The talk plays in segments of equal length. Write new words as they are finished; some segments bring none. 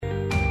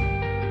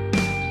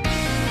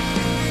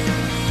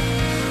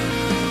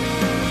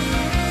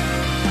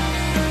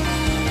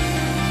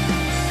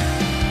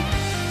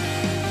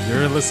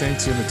listening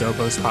to the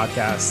Dopos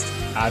podcast.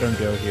 Adam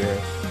Gill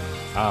here.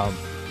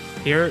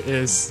 Here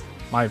is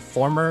my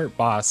former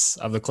boss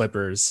of the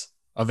Clippers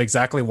of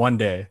exactly one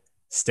day,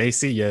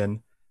 Stacy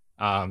Yin.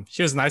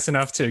 She was nice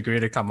enough to agree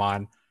to come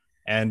on,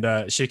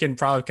 and she can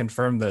probably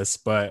confirm this,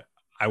 but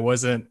I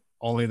wasn't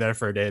only there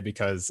for a day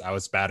because I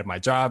was bad at my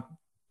job.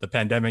 The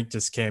pandemic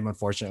just came,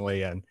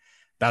 unfortunately, and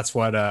that's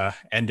what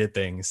ended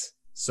things.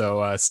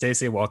 So,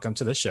 Stacy, welcome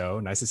to the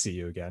show. Nice to see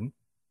you again.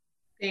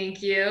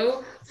 Thank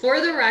you. For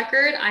the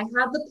record, I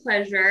had the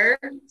pleasure,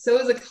 so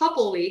it was a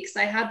couple weeks,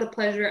 I had the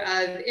pleasure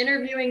of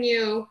interviewing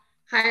you,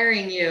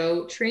 hiring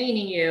you,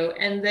 training you,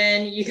 and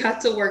then you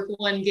got to work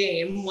one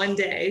game, one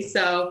day.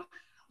 So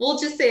we'll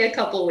just say a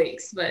couple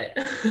weeks, but.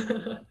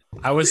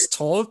 I was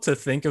told to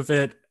think of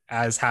it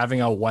as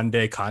having a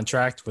one-day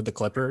contract with the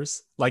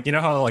Clippers. Like, you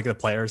know how like the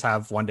players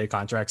have one-day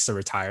contracts to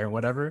retire and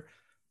whatever.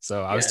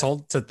 So I was Yes.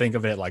 told to think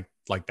of it like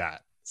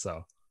that.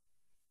 So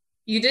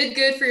You did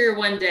good for your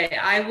one day.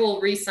 I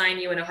will re-sign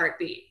you in a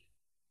heartbeat.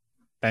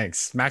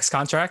 thanks. Max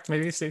contract,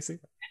 maybe, Stacey?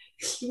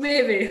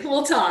 Maybe.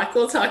 We'll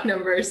talk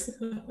numbers.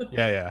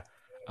 Yeah.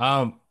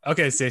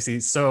 Okay, Stacey.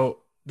 So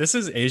this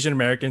is Asian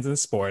Americans in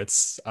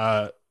Sports,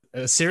 a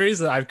series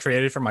that I've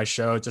created for my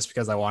show just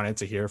because I wanted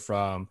to hear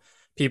from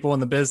people in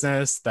the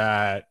business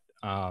that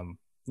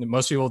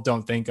most people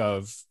don't think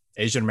of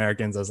Asian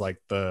Americans as like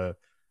the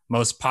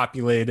most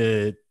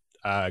populated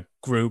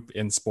group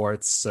in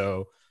sports.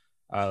 So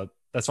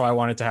that's why I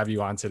wanted to have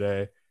you on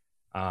today.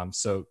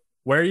 So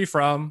where are you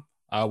from?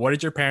 What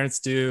did your parents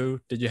do?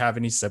 Did you have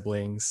any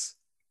siblings?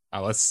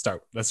 Let's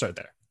start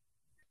there.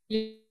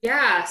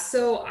 Yeah,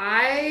 so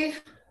I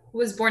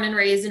was born and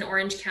raised in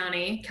Orange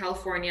County,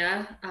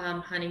 California,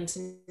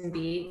 Huntington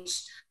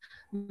Beach.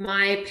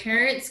 My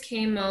parents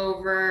came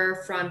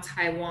over from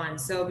Taiwan.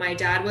 So my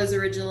dad was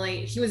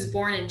he was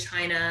born in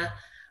China,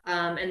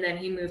 and then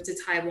he moved to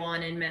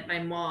Taiwan and met my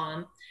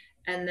mom.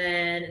 And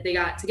then they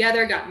got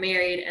together, got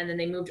married, and then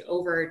they moved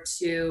over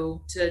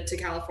to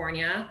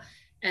California,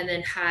 and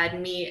then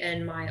had me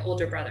and my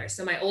older brother.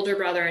 So my older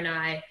brother and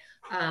I,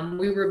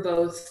 we were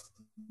both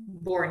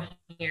born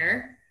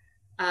here.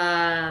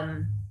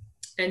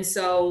 And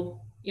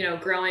so,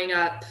 growing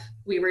up,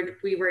 we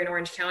were in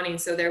Orange County.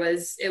 So it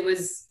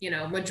was,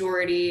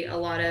 majority, a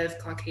lot of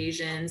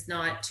Caucasians,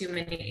 not too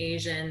many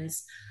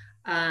Asians.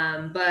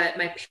 But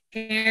my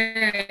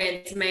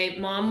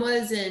mom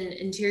was an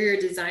interior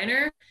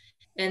designer,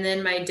 and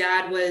then my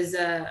dad was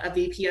a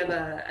VP of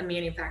a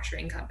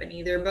manufacturing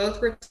company. They're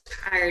both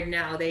retired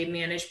now. They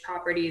manage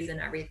properties and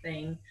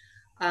everything.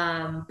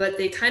 But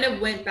they kind of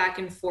went back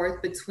and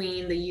forth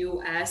between the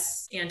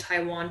US and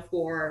Taiwan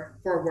for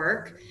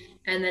work,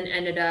 and then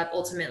ended up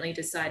ultimately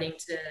deciding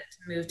to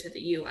move to the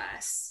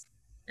US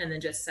and then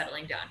just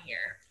settling down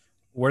here.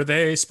 Were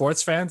they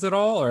sports fans at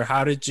all, or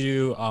how did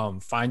you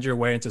find your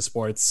way into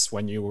sports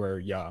when you were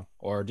young,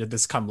 or did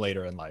this come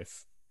later in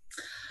life?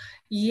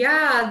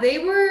 Yeah, they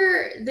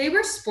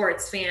were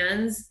sports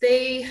fans.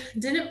 They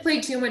didn't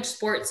play too much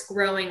sports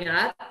growing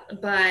up,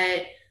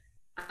 but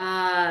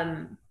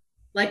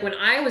like when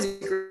I was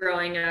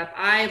growing up,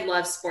 I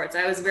loved sports.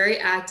 I was very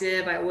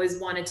active. I always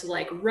wanted to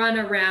like run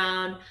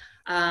around.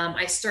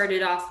 I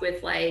started off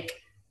with like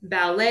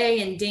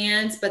ballet and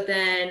dance, but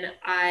then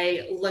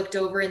I looked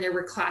over and there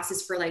were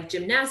classes for like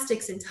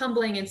gymnastics and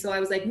tumbling. And so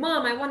I was like,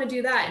 Mom, I want to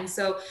do that. And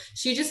so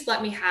she just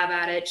let me have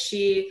at it.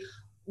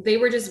 They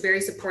were just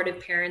very supportive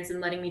parents and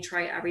letting me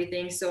try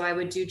everything. So I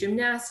would do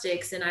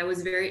gymnastics and I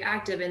was very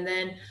active. And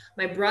then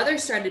my brother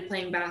started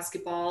playing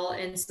basketball.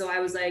 And so I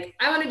was like,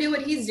 I want to do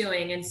what he's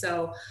doing. And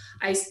so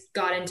I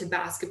got into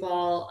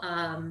basketball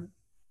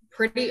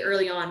pretty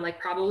early on, like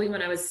probably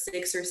when I was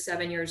 6 or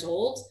 7 years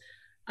old.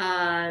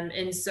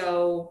 And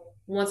so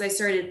once I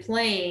started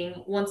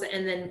playing,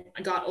 and then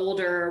I got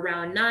older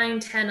around 9,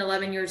 10,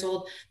 11 years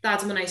old,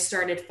 that's when I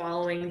started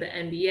following the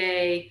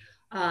NBA,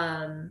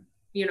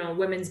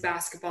 women's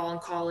basketball in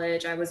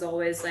college. I was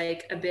always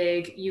like a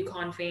big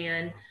UConn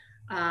fan.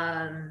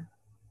 And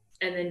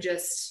then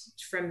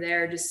just from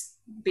there, just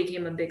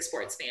became a big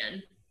sports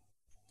fan.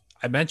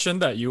 I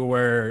mentioned that you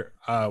were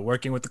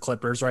working with the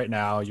Clippers right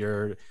now.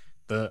 You're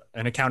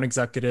an account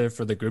executive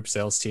for the group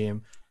sales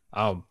team.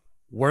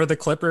 Were the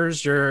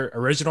Clippers your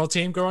original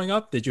team growing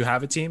up? Did you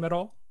have a team at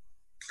all?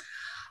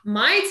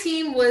 My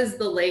team was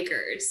the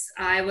Lakers.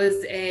 The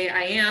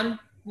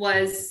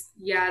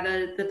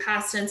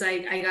past tense,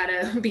 I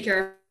gotta be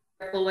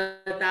careful with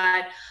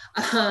that.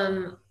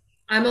 I'm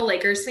a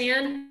Lakers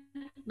fan,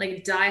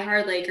 like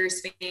diehard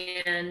Lakers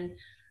fan.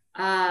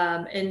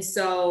 And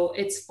so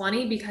it's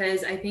funny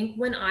because I think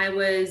when I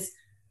was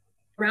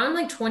around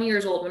like 20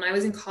 years old, when I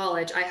was in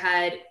college,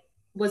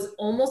 was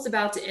almost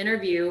about to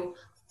interview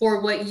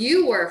for what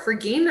you were for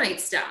game night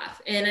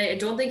staff. And I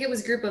don't think it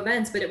was group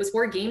events, but it was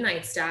for game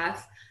night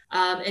staff.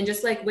 And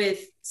just like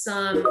with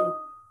some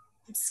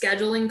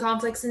scheduling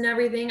conflicts and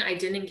everything, I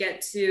didn't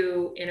get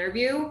to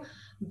interview.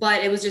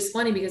 But it was just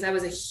funny because I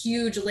was a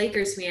huge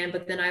Lakers fan,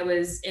 but then I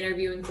was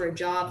interviewing for a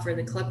job for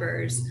the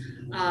Clippers.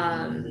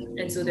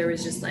 And so there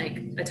was just like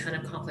a ton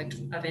of conflict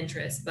of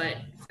interest. But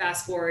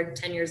fast forward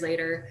 10 years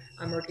later,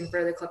 I'm working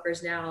for the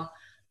Clippers now.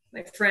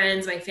 My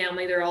friends, my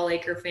family, they're all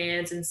Laker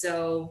fans. And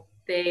so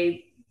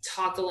they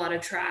talk a lot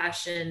of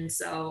trash. And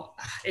so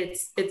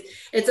it's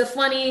a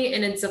funny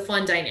and it's a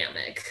fun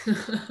dynamic.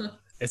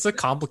 It's a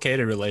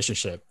complicated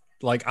relationship.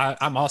 Like I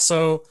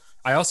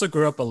also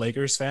grew up a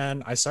Lakers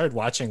fan. I started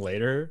watching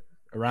later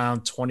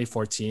around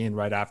 2014,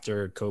 right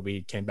after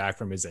Kobe came back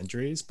from his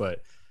injuries.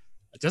 But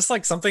just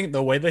like something,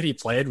 the way that he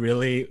played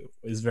really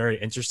is very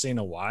interesting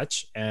to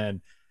watch.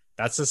 And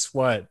that's just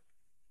what,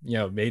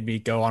 made me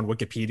go on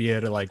Wikipedia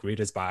to like read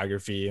his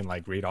biography and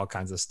like read all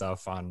kinds of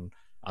stuff on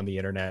the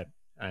internet.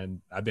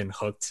 And I've been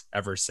hooked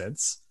ever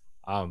since.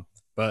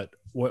 But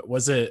what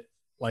was it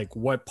like?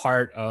 What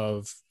part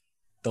of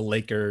the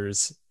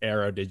Lakers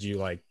era did you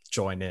like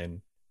join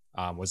in?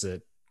 Was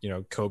it,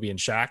 Kobe and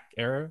Shaq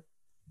era?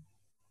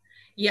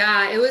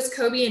 Yeah, it was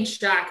Kobe and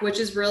Shaq, which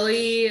is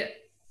really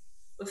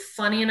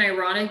funny and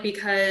ironic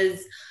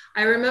because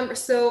I remember,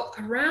 so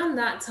around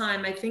that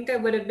time, I think I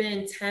would have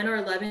been 10 or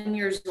 11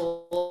 years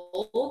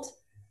old.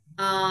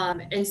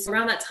 And so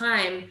around that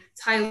time,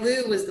 Ty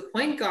Lue was the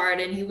point guard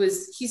and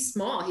he's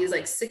small. He's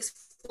like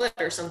 6 foot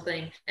or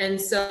something. And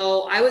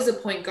so I was a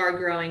point guard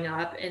growing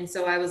up. And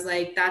so I was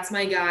like, that's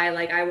my guy.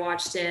 Like I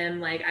watched him,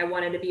 like I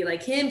wanted to be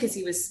like him because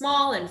he was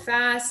small and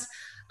fast.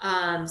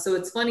 So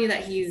it's funny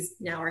that he's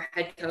now our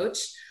head coach.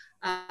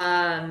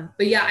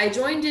 But yeah, I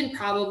joined in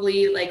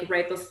probably like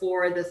right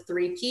before the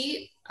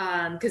three-peat,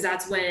 because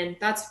that's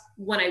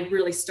when I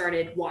really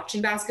started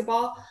watching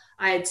basketball.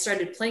 I had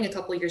started playing a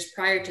couple of years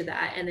prior to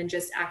that, and then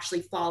just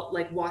actually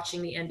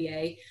watching the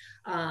NBA.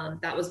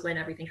 That was when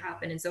everything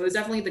happened, and so it was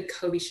definitely the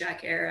Kobe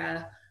Shaq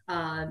era.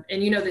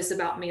 And you know this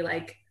about me,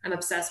 like I'm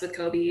obsessed with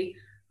Kobe,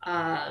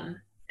 and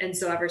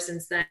so ever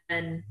since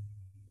then,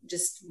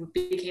 just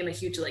became a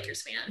huge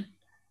Lakers fan.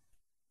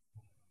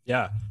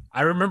 Yeah.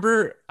 I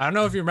remember, I don't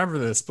know if you remember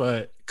this,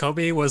 but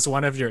Kobe was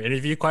one of your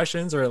interview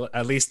questions, or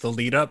at least the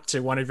lead up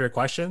to one of your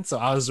questions. So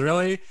I was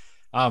really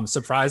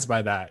surprised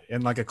by that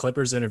in like a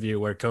Clippers interview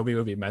where Kobe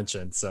would be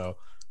mentioned. So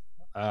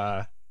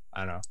I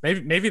don't know.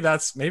 Maybe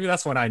that's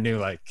when I knew,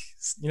 like,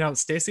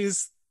 this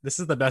is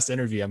the best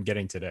interview I'm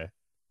getting today.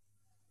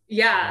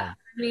 Yeah.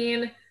 I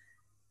mean,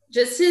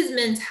 just his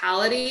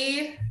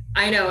mentality.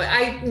 I know.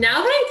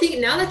 Now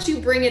that you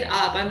bring it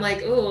up, I'm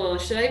like, oh,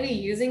 should I be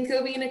using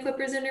Kobe in a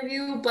Clippers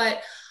interview?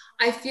 But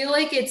I feel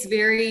like it's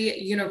very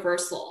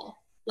universal.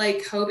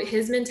 Like Kobe,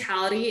 his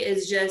mentality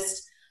is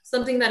just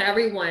something that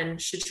everyone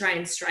should try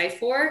and strive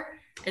for.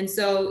 And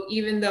so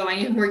even though I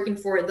am working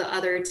for the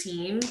other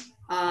team,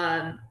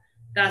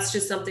 that's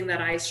just something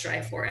that I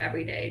strive for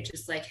every day.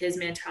 Just like his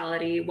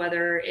mentality,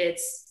 whether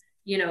it's,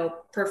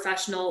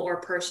 professional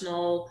or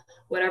personal,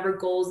 whatever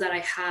goals that I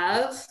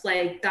have,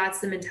 like that's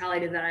the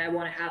mentality that I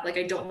want to have. Like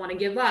I don't want to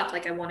give up.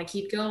 Like I want to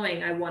keep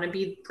going. I want to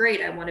be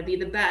great. I want to be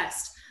the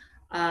best.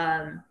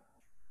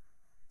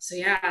 So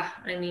yeah,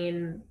 I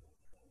mean,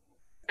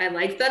 I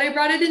like that I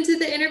brought it into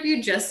the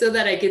interview just so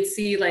that I could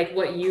see like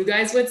what you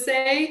guys would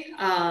say,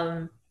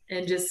 and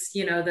just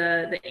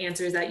the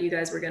answers that you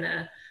guys were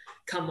gonna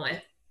come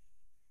with.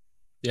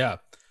 Yeah.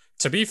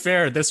 To be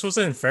fair, this was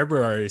in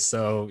February,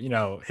 so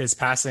his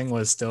passing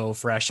was still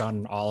fresh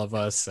on all of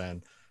us,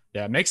 and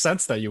yeah, it makes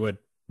sense that you would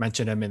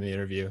mention him in the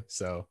interview.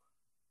 So,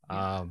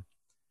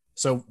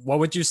 so what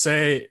would you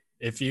say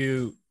if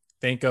you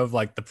think of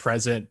like the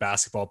present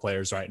basketball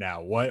players right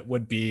now? What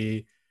would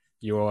be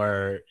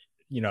your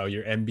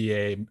your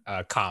NBA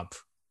comp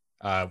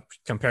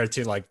compared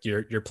to like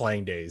your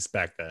playing days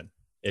back then,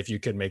 if you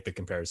could make the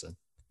comparison?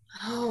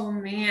 Oh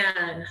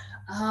man.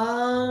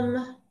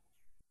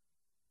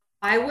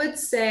 I would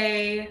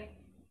say,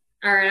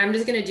 all right, I'm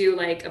just gonna do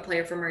like a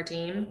player from our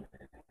team.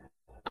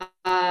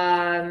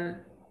 Um,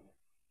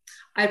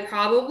 I'd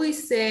probably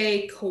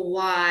say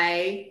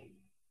Kawhi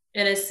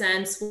in a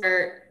sense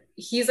where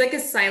he's like a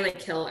silent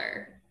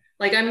killer.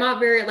 Like I'm not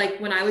very like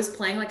when I was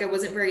playing, like I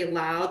wasn't very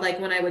loud.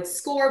 Like when I would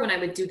score, when I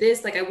would do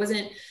this, like I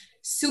wasn't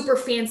super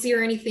fancy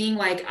or anything.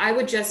 Like I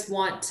would just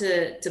want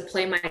to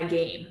play my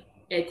game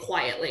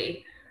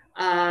quietly.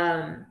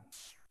 Um,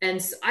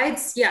 and so I'd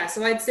say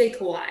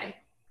Kawhi.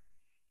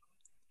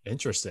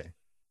 Interesting.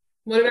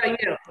 What about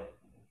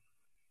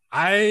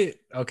you?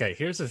 Okay,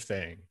 here's the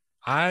thing.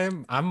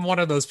 I'm one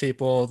of those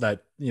people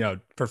that,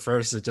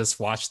 prefers to just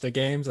watch the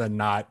games and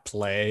not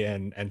play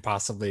and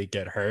possibly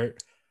get hurt.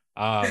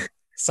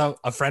 So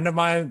a friend of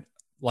mine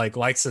like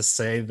likes to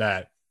say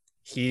that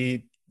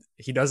he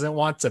he doesn't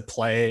want to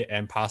play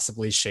and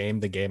possibly shame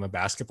the game of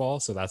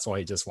basketball, so that's why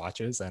he just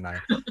watches. And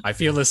I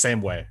feel the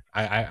same way.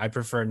 I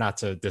prefer not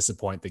to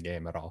disappoint the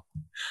game at all.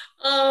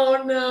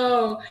 Oh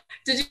no.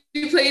 Did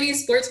you play any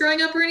sports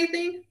growing up or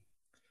anything?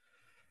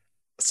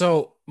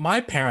 So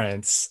my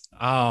parents,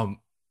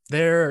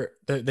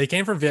 they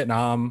came from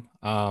Vietnam,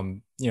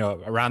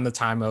 around the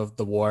time of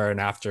the war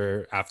and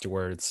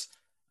afterwards.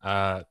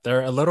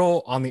 They're a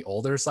little on the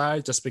older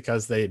side just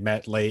because they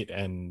met late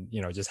and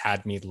just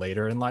had me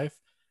later in life,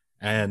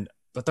 and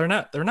but they're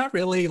not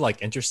really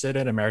like interested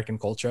in American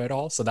culture at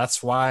all. So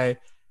that's why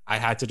I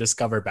had to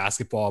discover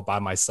basketball by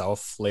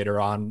myself later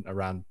on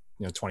around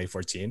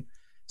 2014.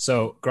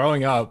 So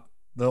growing up,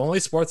 the only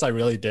sports I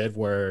really did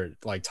were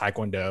like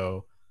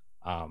taekwondo,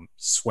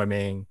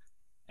 swimming,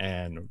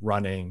 and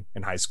running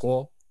in high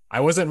school.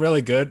 I wasn't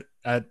really good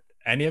at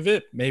any of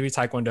it, maybe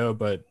taekwondo,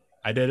 but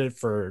I did it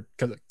for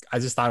because I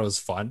just thought it was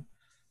fun.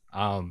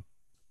 Um,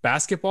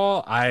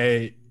 Basketball,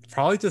 I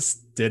probably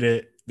just did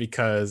it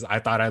because I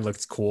thought I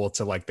looked cool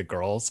to like the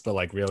girls, but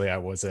like really I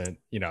wasn't,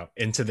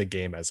 into the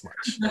game as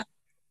much.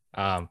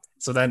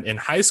 So then in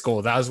high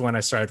school, that was when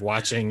I started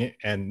watching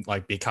and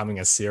like becoming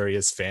a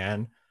serious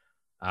fan.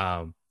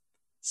 Um,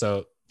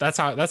 so that's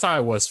how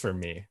it was for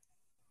me.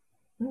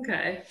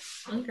 Okay.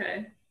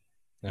 Okay.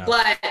 Yeah.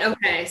 But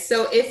okay,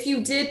 so if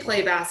you did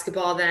play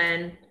basketball,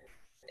 then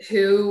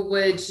who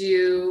would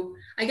you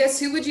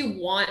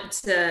want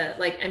to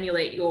like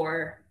emulate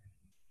your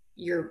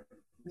your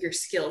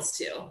skills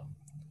to,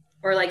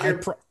 or like I your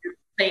pro-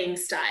 playing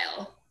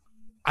style?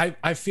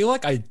 I feel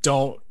like I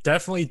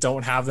definitely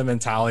don't have the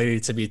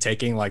mentality to be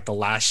taking like the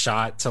last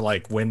shot to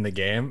like win the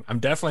game. I'm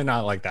definitely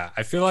not like that.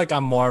 I feel like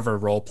I'm more of a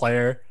role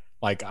player.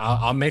 Like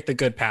I'll make the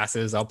good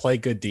passes. I'll play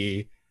good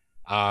D.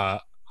 Uh,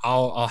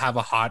 I'll have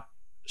a hot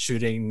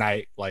shooting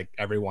night like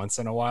every once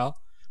in a while,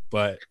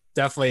 but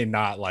definitely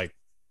not like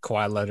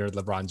Kawhi Leonard,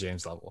 LeBron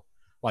James level.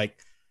 Like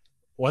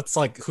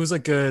who's a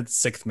good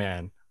sixth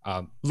man?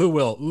 Lou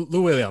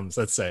Williams.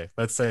 Let's say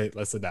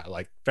that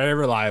like very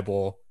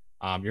reliable.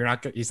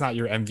 He's not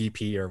your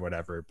MVP or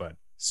whatever, but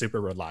super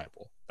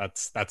reliable.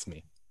 That's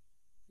me.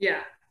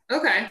 Yeah.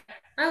 Okay.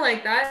 I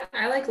like that.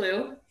 I like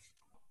Lou.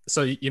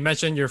 So you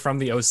mentioned you're from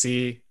the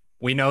OC.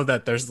 We know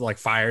that there's like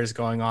fires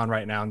going on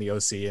right now in the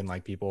OC and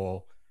like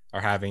people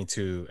are having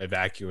to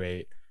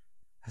evacuate.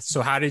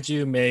 So how did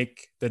you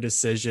make the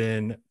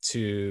decision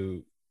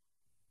to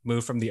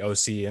move from the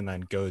OC and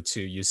then go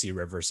to UC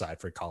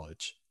Riverside for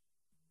college?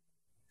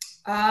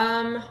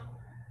 Um,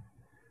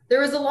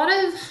 there was a lot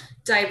of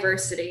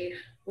diversity,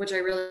 which I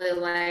really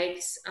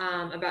liked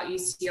about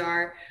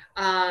UCR.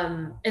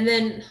 And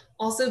then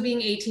also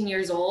being 18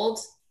 years old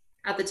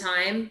at the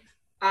time,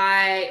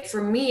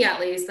 for me at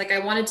least, like I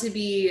wanted to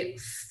be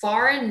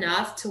far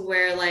enough to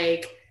where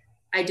like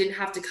I didn't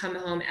have to come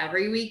home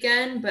every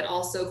weekend, but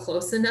also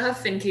close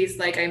enough in case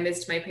like I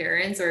missed my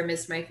parents or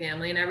missed my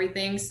family and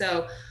everything.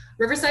 So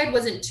Riverside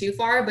wasn't too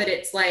far, but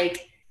it's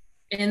like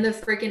in the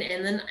freaking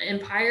Inland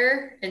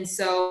Empire. And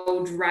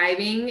so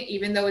driving,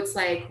 even though it's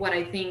like what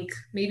I think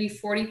maybe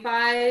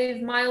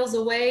 45 miles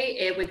away,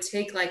 it would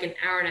take like an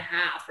hour and a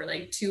half or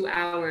like 2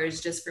 hours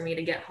just for me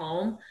to get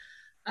home.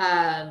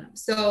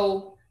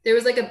 So there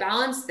was like a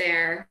balance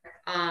there.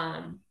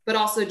 But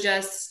also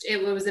just,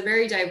 it was a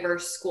very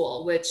diverse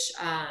school, which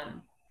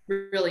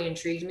really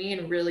intrigued me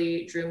and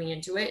really drew me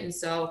into it. And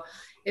so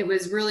it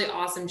was really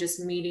awesome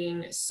just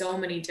meeting so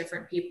many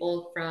different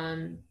people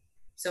from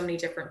so many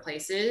different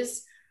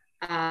places.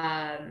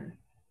 Um,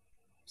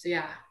 so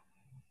yeah.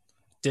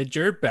 Did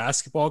your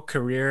basketball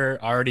career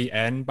already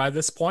end by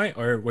this point,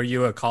 or were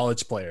you a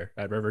college player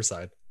at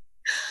Riverside?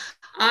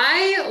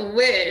 I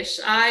wish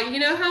you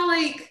know how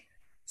like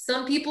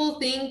some people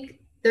think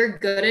they're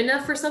good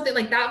enough for something,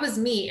 like that was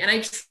me. And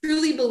I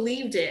truly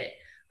believed it.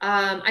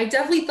 I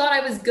definitely thought I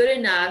was good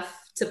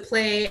enough to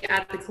play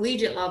at the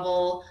collegiate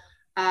level.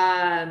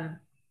 Um,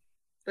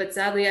 but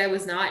sadly I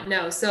was not.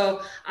 No.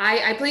 So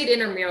I played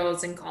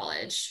intramurals in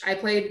college. I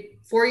played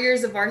 4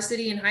 years of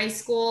varsity in high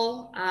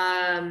school.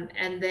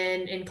 And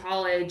then in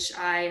college,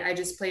 I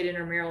just played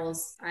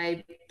intramurals.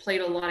 I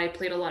played a lot. I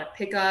played a lot of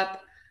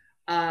pickup.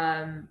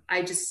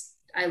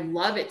 I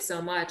love it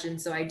so much.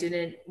 And so I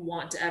didn't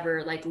want to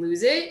ever like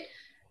lose it.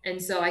 And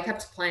so I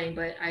kept playing,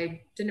 but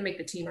I didn't make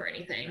the team or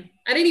anything.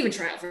 I didn't even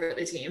try out for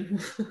the team.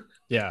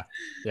 Yeah,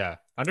 yeah,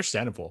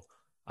 understandable.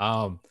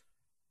 Um,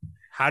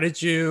 how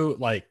did you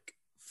like?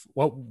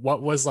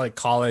 What was like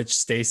college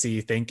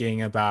Stacy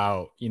thinking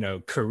about?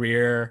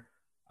 Career.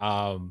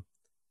 Um,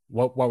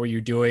 what were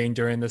you doing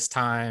during this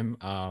time?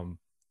 And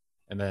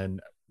then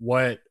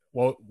what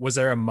was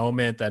there a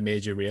moment that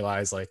made you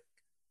realize like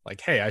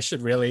hey, I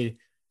should really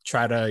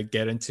try to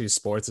get into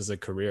sports as a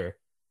career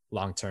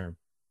long term?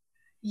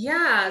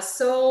 Yeah.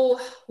 So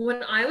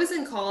when I was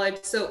in college,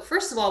 so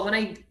first of all, when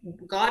I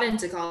got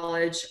into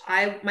college,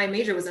 my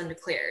major was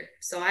undeclared.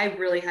 So I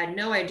really had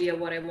no idea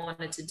what I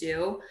wanted to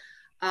do.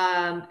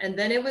 And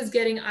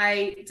then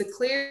I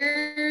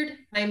declared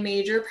my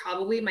major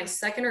probably my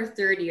second or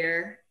third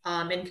year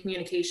in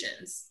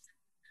communications.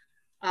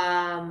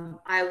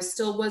 I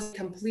still wasn't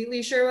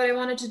completely sure what I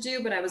wanted to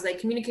do, but I was like,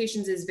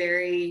 communications is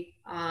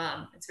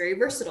it's very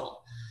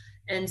versatile.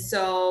 And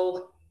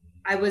so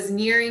I was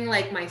nearing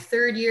like my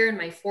third year and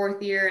my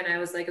fourth year, and I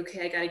was like,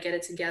 okay, I got to get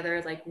it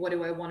together. Like, what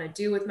do I want to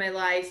do with my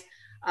life?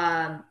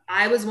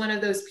 I was one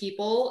of those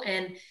people,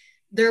 and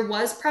there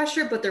was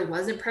pressure, but there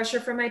wasn't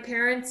pressure from my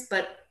parents.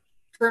 But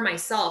for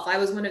myself, I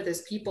was one of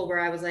those people where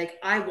I was like,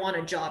 I want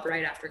a job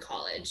right after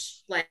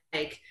college.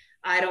 Like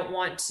I don't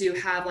want to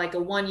have like a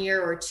 1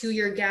 year or 2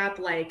 year gap.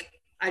 Like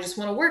I just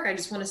want to work. I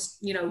just want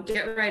to,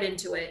 get right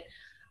into it.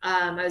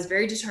 I was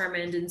very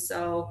determined. And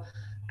so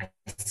I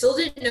still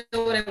didn't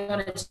know what I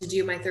wanted to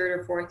do my third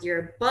or fourth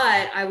year,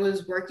 but I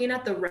was working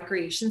at the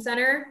recreation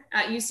center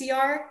at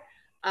UCR.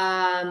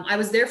 I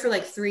was there for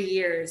like 3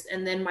 years.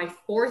 And then my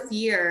fourth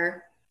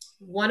year,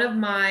 one of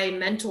my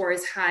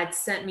mentors had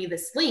sent me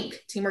this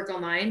link, Teamwork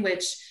Online,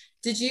 which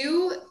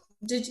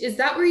is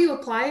that where you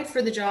applied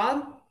for the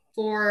job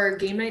for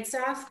game night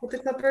staff with the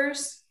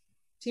Clippers?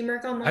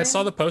 Teamwork I Online?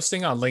 saw the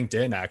posting on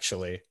LinkedIn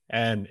actually,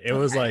 and it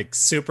was Okay. like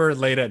super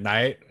late at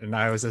night, and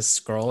I was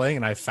just scrolling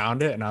and I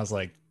found it and I was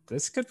like,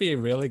 this could be a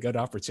really good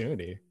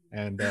opportunity.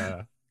 And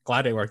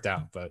glad it worked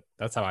out, but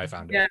that's how I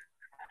found it. Yeah.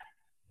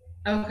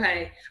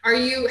 Okay.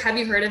 Have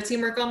you heard of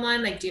Teamwork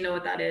Online? Like, do you know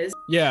what that is?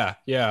 Yeah,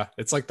 yeah.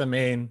 It's like the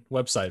main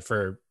website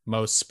for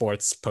most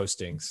sports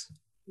postings.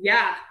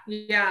 Yeah.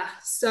 Yeah.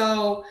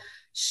 So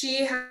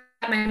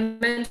my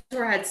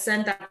mentor had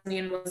sent that to me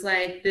and was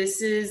like,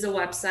 this is a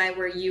website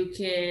where you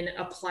can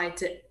apply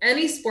to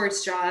any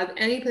sports job,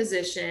 any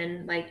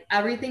position, like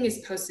everything is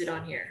posted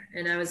on here.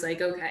 And I was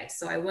like, okay.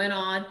 So I went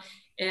on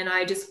and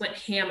I just went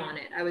ham on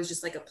it. I was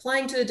just like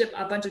applying to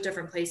a bunch of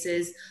different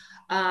places.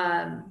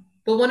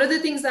 But one of the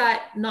things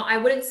that, no, I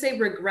wouldn't say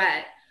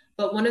regret,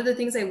 but one of the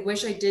things I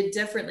wish I did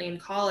differently in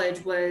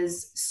college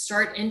was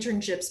start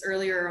internships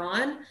earlier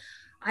on.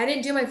 I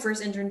didn't do my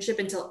first internship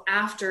until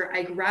after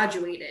I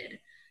graduated.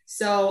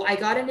 So I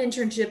got an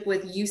internship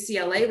with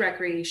UCLA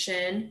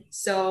Recreation.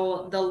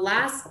 So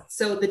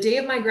the day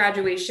of my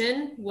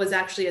graduation was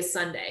actually a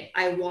Sunday.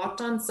 I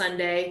walked on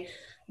Sunday.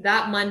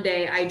 That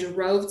Monday, I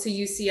drove to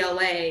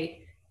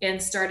UCLA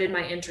and started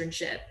my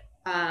internship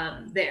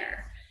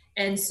there.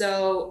 And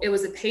so it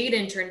was a paid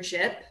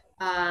internship.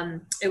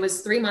 It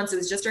was 3 months. It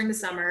was just during the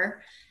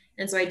summer.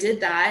 And so I did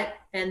that.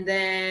 And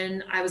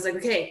then I was like,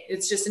 okay,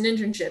 it's just an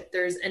internship.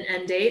 There's an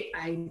end date.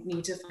 I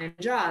need to find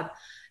a job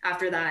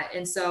after that.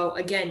 And so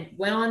again,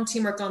 went on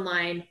Teamwork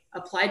Online,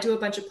 applied to a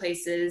bunch of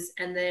places,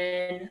 and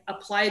then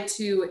applied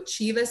to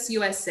Chivas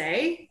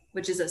USA,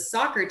 which is a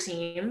soccer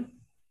team.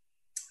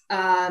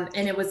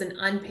 And it was an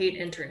unpaid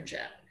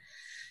internship.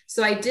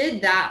 So I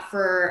did that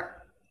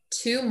for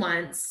 2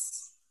 months,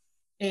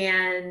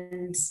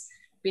 and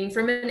being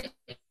from an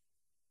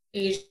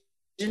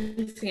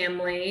Asian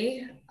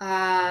family.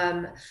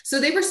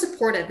 So they were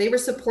supportive. They were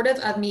supportive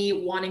of me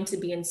wanting to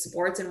be in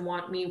sports and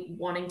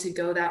wanting to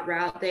go that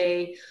route.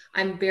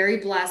 I'm very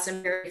blessed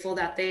and grateful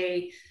that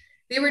they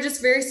were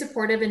just very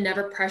supportive and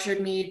never pressured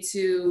me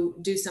to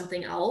do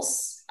something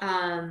else,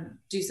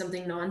 do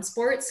something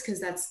non-sports, because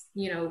that's,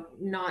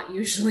 not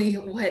usually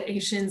what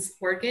Asians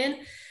work in.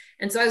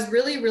 And so I was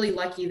really, really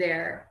lucky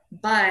there.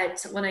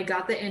 But when I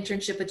got the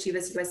internship with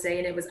Chivas USA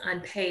and it was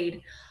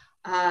unpaid,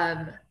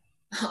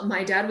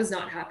 my dad was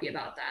not happy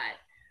about that.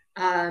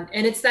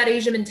 And it's that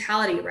Asian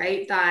mentality,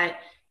 right? That,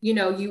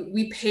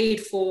 we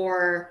paid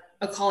for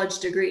a college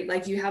degree.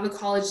 Like, you have a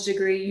college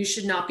degree, you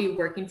should not be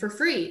working for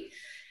free.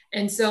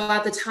 And so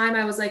at the time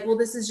I was like, well,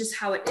 this is just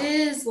how it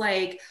is.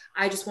 Like,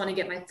 I just want to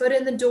get my foot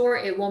in the door.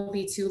 It won't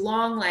be too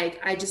long.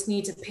 Like, I just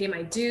need to pay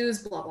my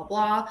dues, blah, blah,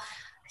 blah.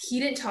 He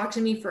didn't talk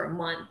to me for a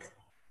month.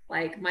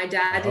 Like, my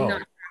dad did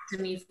not Oh, talk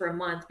to me for a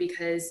month,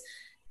 because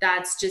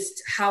that's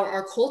just how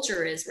our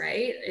culture is,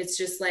 right? It's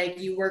just like,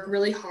 you work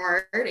really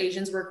hard,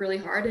 Asians work really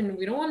hard, and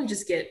we don't want to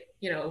just get,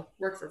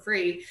 work for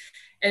free.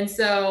 And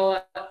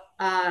so,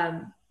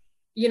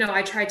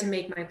 I tried to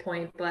make my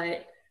point,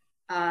 but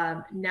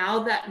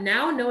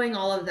now knowing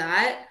all of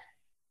that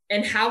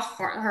and how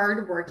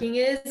hard working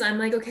is, I'm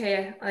like,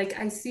 okay, like,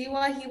 I see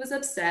why he was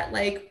upset.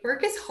 Like,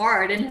 work is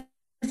hard, and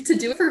to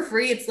do it for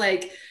free, it's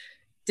like,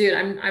 dude,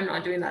 I'm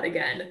not doing that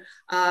again.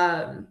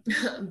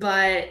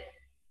 But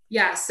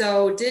yeah,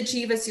 so did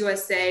Chivas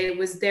USA,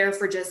 was there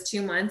for just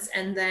 2 months.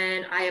 And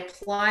then I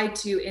applied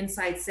to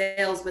inside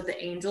sales with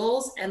the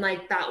Angels. And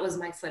like, that was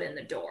my foot in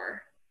the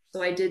door.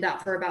 So I did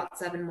that for about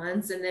 7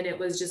 months. And then it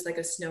was just like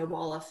a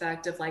snowball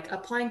effect of like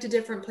applying to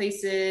different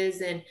places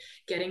and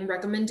getting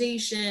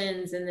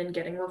recommendations and then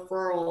getting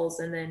referrals.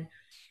 And then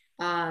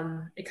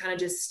it kind of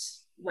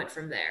just went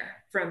from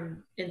there,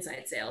 from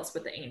inside sales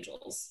with the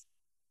Angels.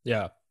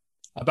 yeah.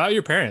 About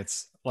your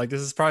parents, like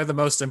this is probably the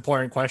most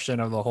important question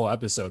of the whole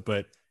episode,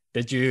 but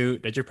did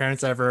your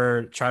parents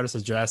ever try to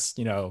suggest,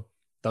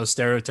 those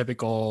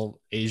stereotypical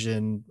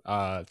Asian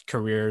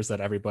careers that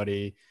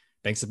everybody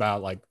thinks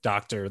about, like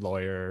doctor,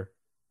 lawyer,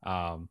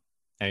 um,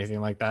 anything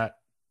like that?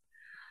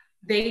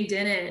 They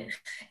didn't.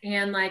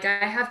 And like,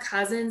 I have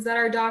cousins that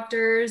are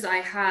doctors. I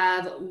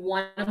have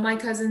one of my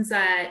cousins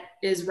that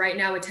is right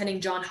now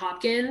attending John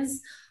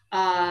Hopkins.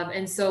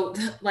 And so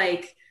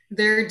like,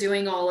 they're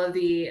doing all of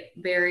the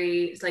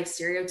very like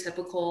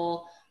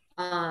stereotypical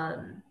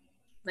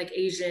like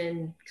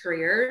Asian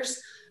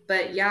careers.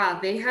 But yeah,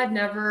 they had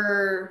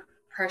never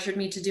pressured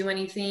me to do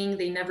anything.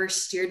 They never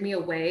steered me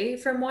away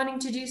from wanting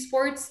to do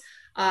sports.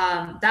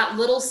 That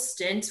little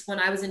stint when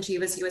I was in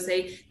Chivas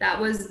USA, that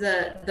was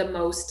the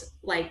most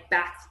like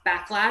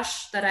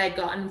backlash that I had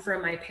gotten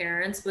from my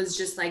parents, was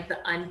just like the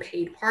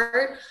unpaid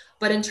part.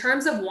 But in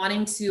terms of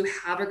wanting to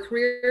have a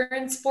career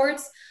in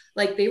sports,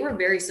 like they were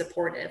very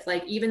supportive.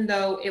 Like even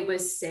though it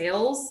was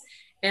sales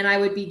and I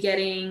would be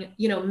getting,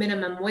 you know,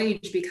 minimum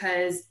wage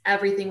because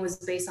everything was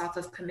based off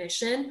of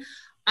commission,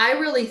 I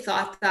really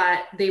thought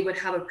that they would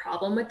have a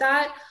problem with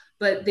that,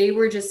 but they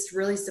were just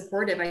really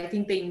supportive. I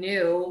think they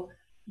knew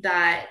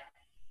that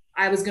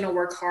I was going to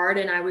work hard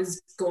and I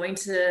was going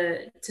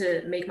to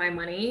make my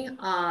money.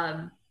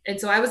 And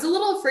so I was a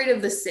little afraid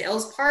of the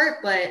sales part,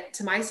 but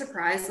to my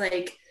surprise,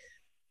 like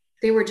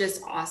they were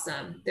just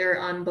awesome.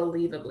 They're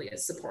unbelievably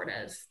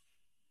supportive.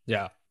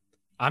 Yeah.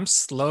 I'm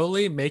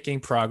slowly making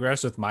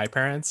progress with my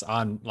parents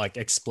on like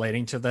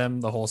explaining to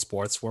them the whole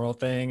sports world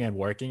thing and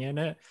working in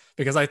it,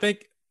 because I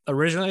think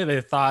originally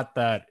they thought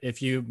that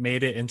if you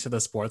made it into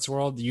the sports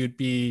world, you'd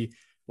be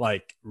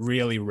like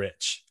really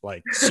rich,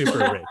 like super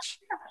rich.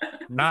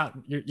 Not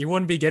you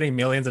wouldn't be getting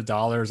millions of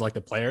dollars like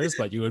the players,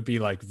 but you would be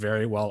like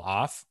very well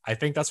off. I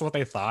think that's what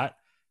they thought.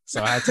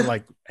 So I had to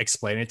like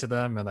explain it to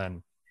them, and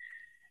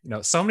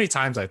then so many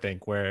times I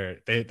think where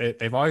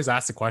they've always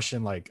asked the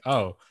question like,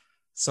 oh,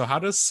 so how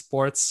does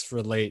sports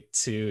relate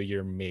to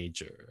your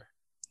major?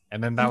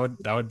 And then that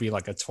would be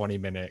like a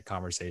 20-minute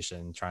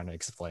conversation trying to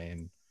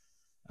explain.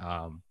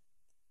 Um,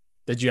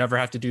 did you ever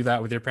have to do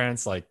that with your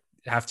parents? Like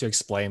have to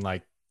explain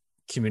like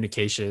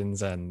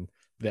communications and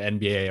the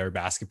NBA or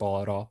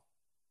basketball at all?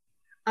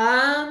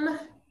 Um,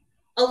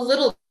 a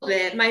little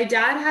bit. My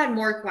dad had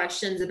more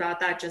questions about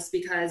that just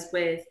because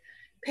with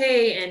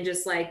pay and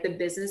just like the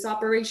business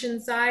operation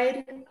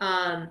side.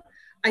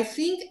 I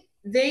think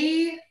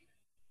they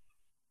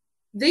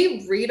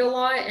read a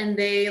lot and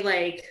they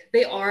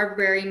are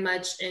very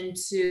much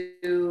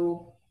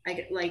into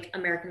like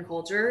American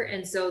culture,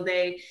 and so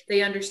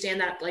they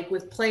understand that like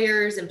with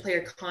players and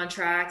player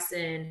contracts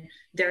and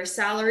their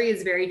salary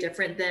is very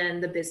different than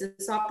the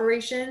business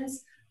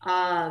operations.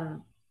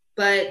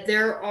 But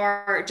there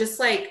are just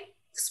like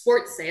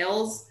sports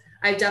sales,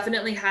 I've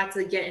definitely had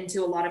to get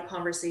into a lot of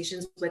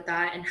conversations with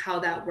that and how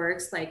that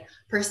works, like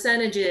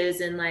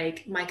percentages and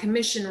like my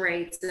commission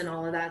rates and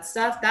all of that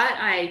stuff. That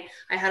I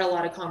had a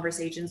lot of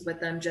conversations with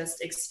them,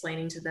 just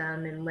explaining to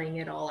them and laying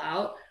it all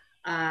out.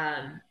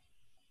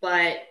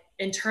 But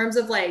in terms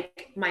of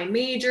like my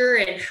major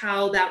and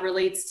how that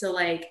relates to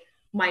like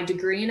my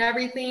degree and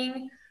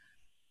everything,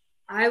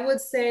 I would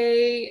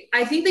say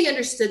I think they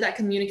understood that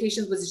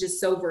communications was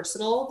just so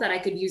versatile that I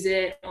could use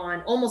it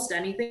on almost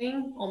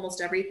anything,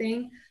 almost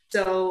everything.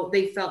 So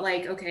they felt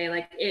like, okay,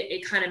 like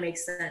it kind of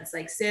makes sense.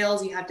 Like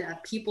sales, you have to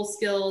have people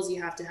skills,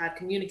 you have to have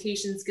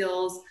communication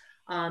skills.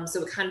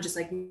 So it kind of just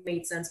like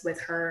made sense with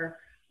her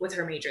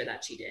major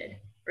that she did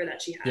or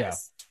that she Yeah.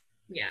 has.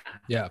 Yeah.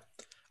 Yeah.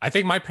 I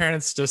think my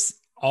parents just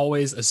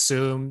always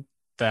assumed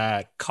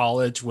that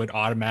college would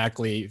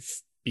automatically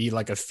be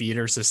like a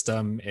feeder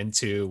system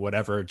into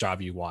whatever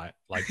job you want.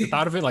 Like the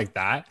thought of it like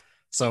that.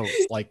 So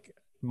like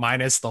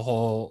minus the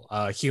whole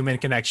human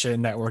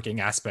connection networking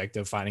aspect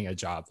of finding a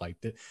job, like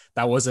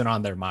that wasn't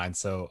on their mind.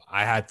 So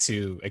I had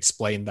to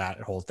explain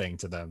that whole thing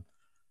to them.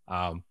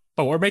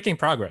 But we're making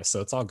progress,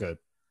 so it's all good.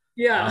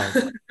 Yeah.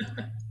 Um,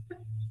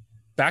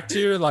 back to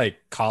your like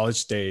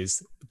college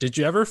days, did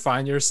you ever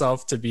find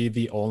yourself to be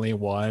the only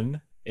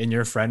one in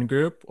your friend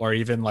group or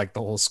even like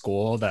the whole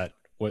school that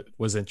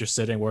was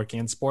interested in working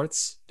in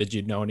sports? Did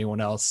you know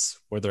anyone else?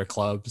 Were there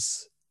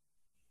clubs?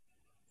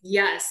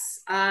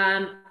 Yes. So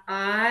I'm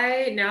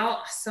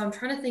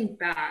trying to think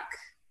back.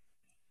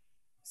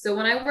 So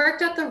when I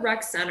worked at the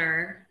rec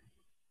center,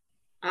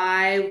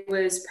 I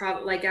was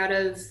probably like out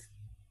of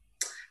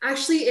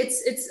actually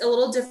it's a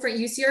little different.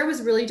 UCR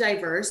was really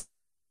diverse,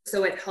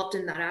 so it helped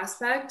in that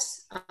aspect.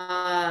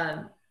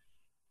 Um,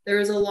 there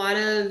was a lot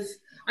of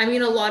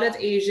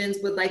Asians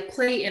would like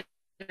play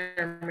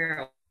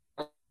intramurals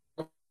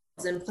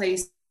and play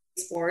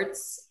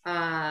sports.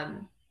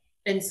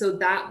 And so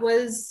that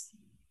was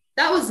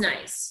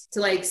nice to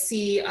like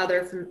see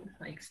other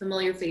like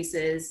familiar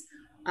faces.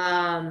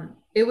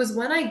 It was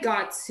when I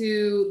got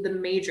to the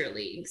major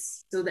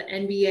leagues, so the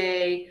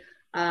NBA,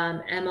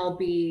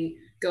 MLB,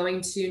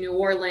 going to New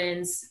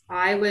Orleans.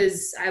 I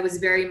was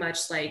very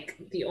much like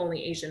the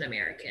only Asian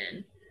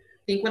American.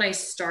 I think when I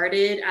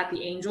started at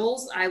the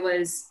Angels, I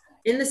was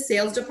in the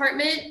sales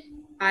department.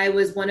 I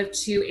was one of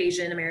two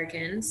Asian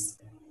Americans.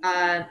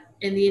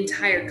 In the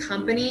entire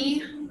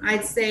company,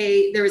 I'd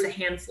say there was a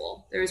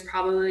handful. There was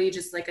probably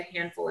just like a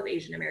handful of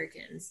Asian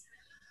Americans.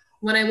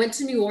 When I went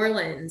to New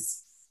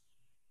Orleans,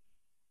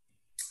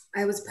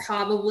 I was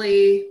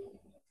probably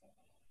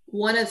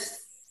one of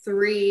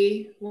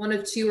one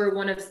of two or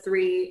one of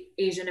three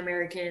Asian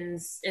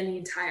Americans in the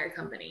entire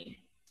company.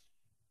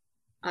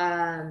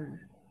 Um,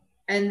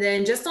 and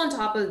then just on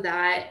top of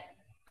that,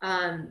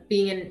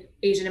 being an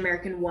Asian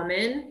American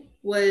woman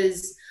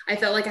I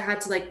felt like I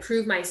had to like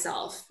prove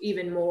myself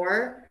even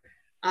more.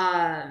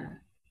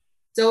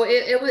 So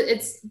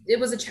it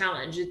was a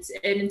challenge.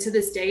 And to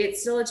this day,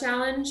 it's still a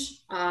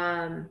challenge.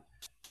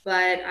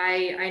 but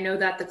I know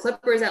that the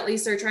Clippers at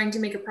least are trying to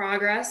make a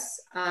progress.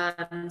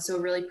 So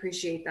really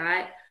appreciate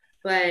that.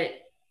 But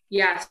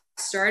yeah,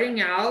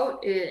 starting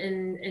out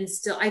and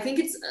still, I think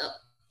it's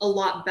a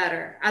lot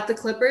better at the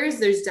Clippers.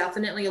 There's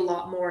definitely a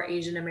lot more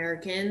Asian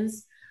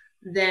Americans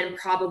than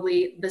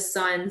probably the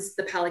Suns,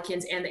 the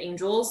Pelicans, and the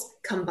Angels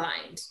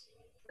combined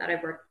that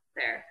I've worked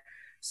there.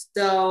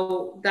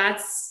 So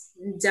that's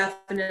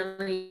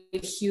definitely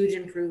a huge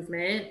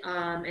improvement,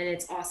 and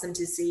it's awesome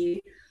to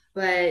see.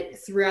 But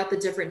throughout the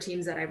different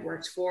teams that I've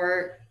worked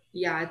for,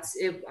 yeah,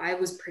 I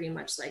was pretty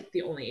much like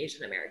the only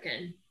Asian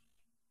American.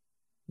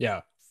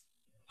 Yeah,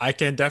 I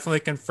can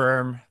definitely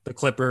confirm the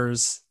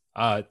Clippers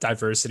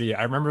diversity.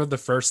 I remember the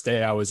first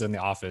day I was in the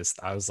office,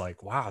 I was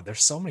like, wow,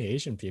 there's so many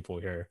Asian people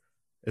here.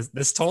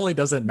 This totally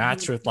doesn't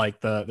match with like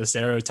the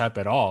stereotype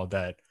at all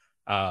that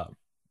uh,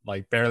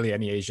 like barely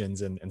any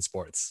Asians in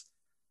sports.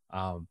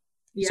 Yeah.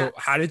 So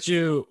how did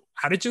you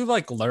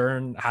like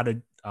learn how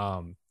to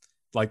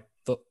like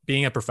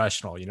being a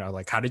professional, you know,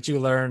 like how did you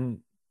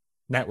learn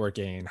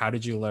networking? How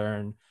did you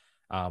learn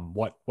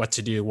what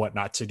to do, what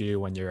not to do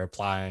when you're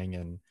applying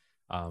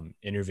and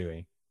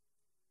interviewing?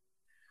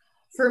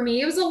 For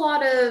me, it was a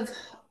lot of,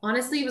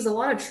 honestly, it was a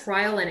lot of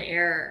trial and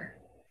error.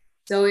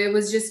 So it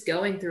was just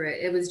going through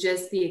it. It was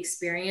just the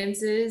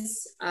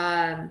experiences.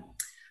 I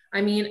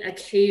mean,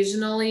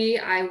 occasionally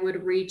I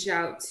would reach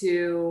out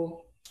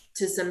to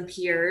some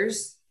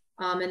peers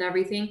and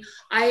everything.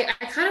 I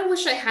kind of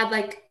wish I had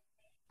like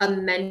a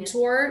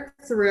mentor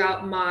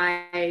throughout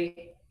my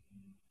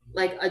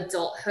like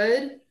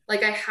adulthood.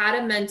 Like I had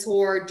a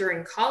mentor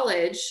during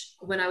college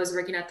when I was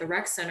working at the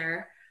rec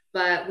center,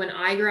 but when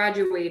I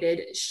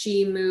graduated,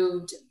 she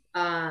moved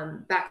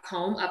back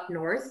home up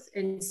north,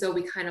 and so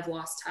we kind of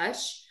lost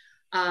touch.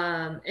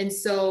 And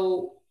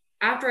so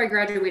after I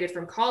graduated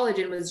from college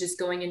and was just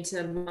going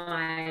into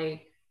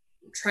my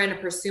trying to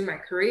pursue my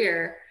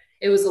career,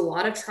 it was a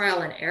lot of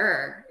trial and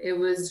error. It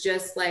was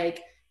just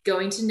like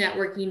going to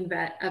networking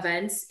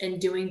events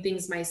and doing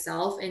things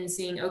myself and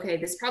seeing, okay,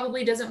 this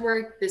probably doesn't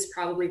work. This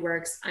probably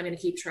works. I'm going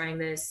to keep trying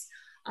this.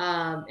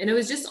 And it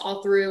was just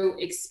all through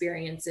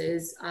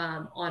experiences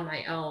on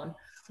my own,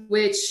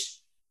 which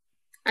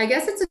I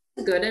guess it's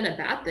a good and a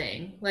bad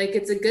thing. Like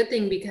it's a good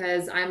thing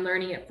because I'm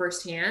learning it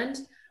firsthand,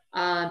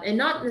 and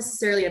not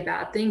necessarily a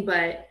bad thing,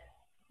 but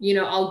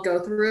I'll go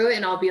through it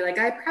and I'll be like,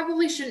 I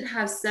probably shouldn't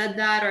have said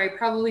that, or I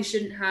probably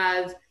shouldn't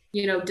have,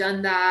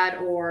 done that,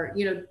 or,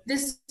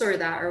 this or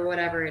that, or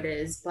whatever it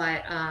is.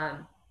 But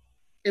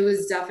it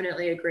was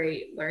definitely a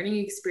great learning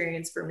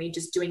experience for me,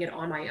 just doing it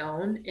on my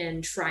own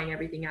and trying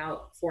everything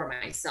out for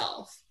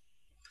myself.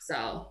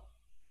 So,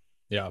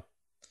 Yeah.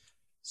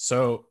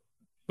 So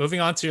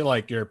moving on to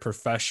like your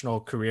professional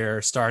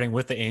career, starting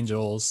with the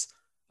Angels,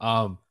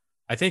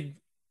 I think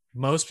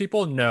most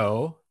people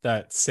know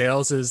that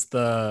sales is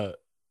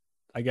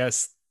I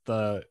guess,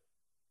 the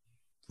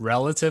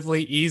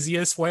relatively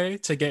easiest way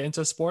to get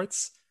into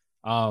sports.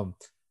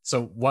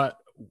 So what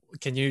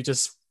can you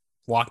just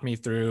walk me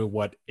through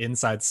what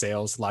inside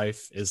sales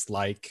life is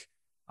like?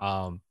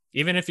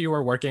 Even if you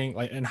were working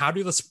like, and how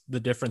do the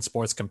different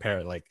sports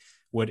compare? Like,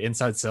 would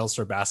inside sales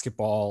for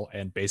basketball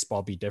and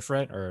baseball be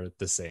different or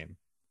the same?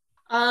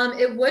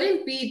 it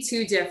wouldn't be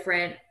too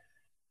different,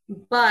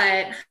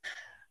 but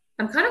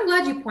I'm kind of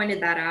glad you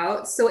pointed that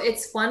out. So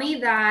it's funny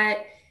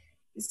that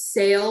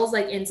sales,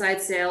 like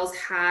inside sales,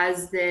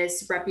 has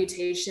this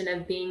reputation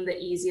of being the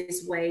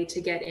easiest way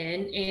to get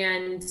in.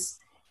 And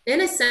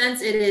in a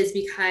sense, it is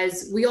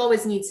because we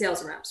always need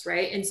sales reps,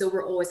 right? And so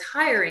we're always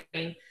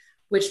hiring,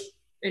 which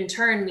in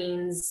turn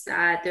means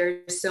that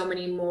there's so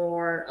many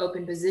more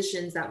open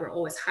positions that we're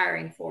always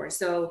hiring for.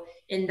 So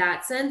in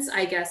that sense,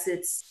 I guess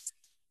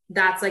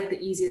that's like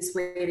the easiest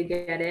way to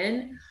get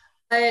in.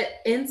 But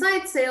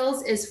inside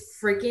sales is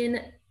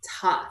freaking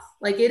tough.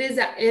 Like it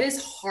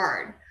is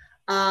hard.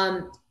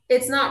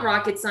 It's not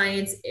rocket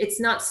science. It's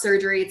not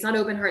surgery. It's not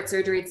open heart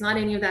surgery. It's not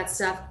any of that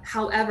stuff.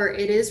 However,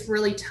 it is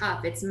really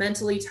tough. It's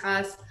mentally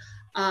tough.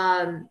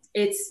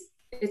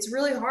 It's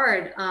really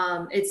hard.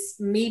 It's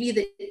maybe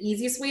the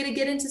easiest way to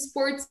get into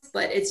sports,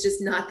 but it's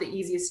just not the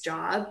easiest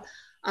job.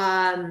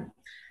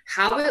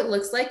 How it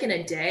looks like in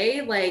a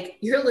day, like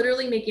you're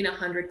literally making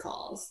 100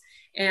 calls,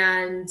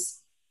 and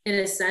in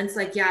a sense,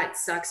 like, yeah, it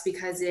sucks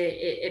because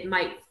it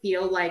might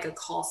feel like a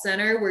call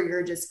center where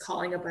you're just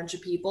calling a bunch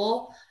of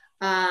people.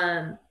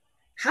 How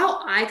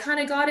I kind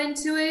of got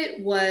into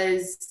it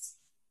was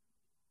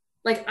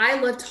like, I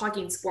love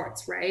talking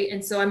sports, right?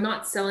 And so I'm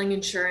not selling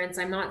insurance.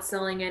 I'm not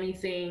selling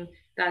anything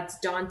that's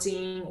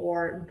daunting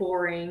or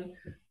boring.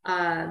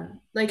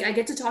 Like I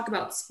get to talk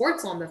about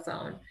sports on the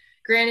phone.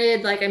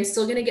 Granted, like I'm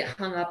still gonna get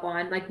hung up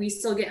on, like we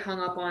still get hung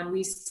up on,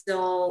 we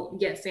still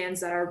get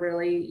fans that are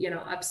really,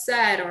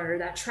 upset or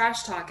that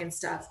trash talk and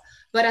stuff.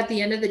 But at the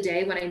end of the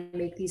day, when I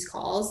make these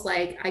calls,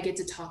 like I get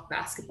to talk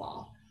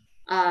basketball.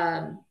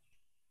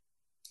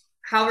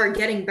 However,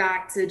 getting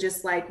back to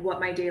just like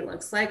what my day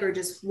looks like, or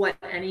just what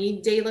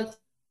any day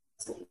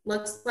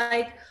looks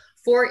like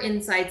for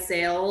inside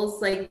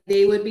sales, like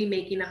they would be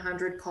making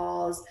 100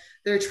 calls.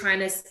 They're trying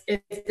to,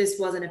 if this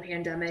wasn't a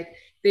pandemic,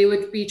 they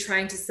would be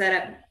trying to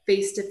set up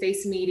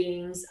face-to-face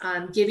meetings,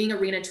 giving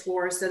arena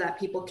tours so that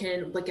people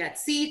can look at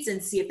seats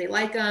and see if they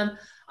like them.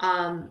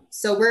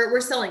 So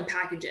we're selling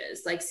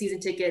packages like season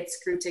tickets,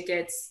 crew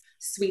tickets,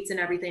 suites and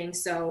everything.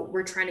 So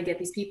we're trying to get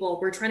these people,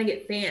 we're trying to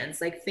get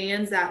fans, like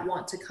fans that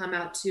want to come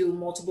out to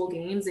multiple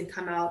games and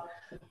come out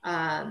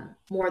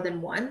more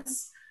than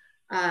once.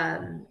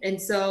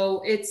 And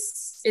so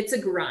it's a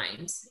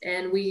grind,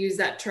 and we use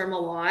that term a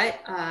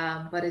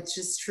lot, but it's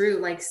just true.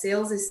 Like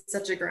sales is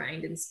such a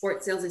grind, and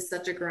sports sales is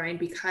such a grind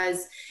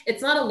because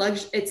it's not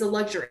it's a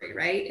luxury,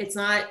 right? It's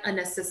not a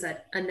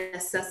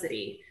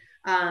necessity.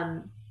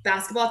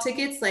 Basketball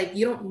tickets, like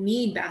you don't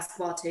need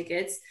basketball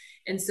tickets.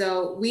 And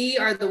so we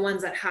are the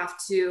ones that have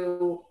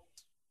to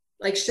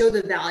like show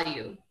the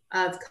value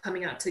of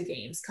coming out to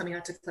games, coming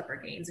out to Clipper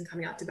games, and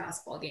coming out to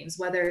basketball games,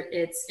 whether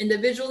it's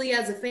individually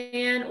as a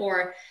fan,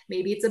 or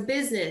maybe it's a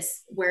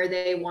business where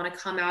they want to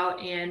come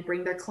out and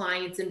bring their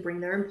clients and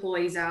bring their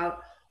employees out,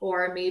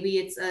 or maybe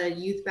it's a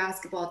youth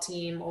basketball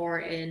team or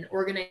an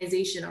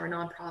organization or a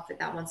nonprofit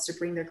that wants to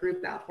bring their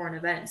group out for an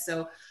event.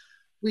 So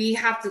we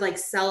have to like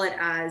sell it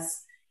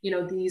as, you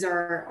know, these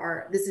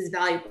are this is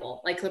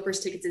valuable, like Clippers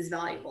tickets is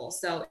valuable.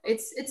 So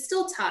it's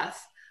still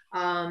tough.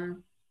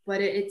 But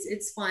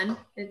it's fun.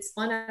 It's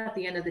fun at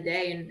the end of the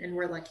day, and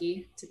we're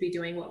lucky to be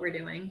doing what we're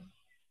doing.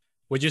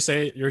 Would you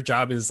say your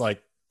job is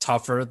like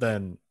tougher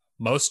than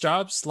most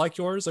jobs like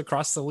yours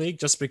across the league,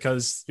 just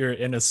because you're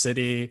in a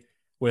city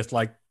with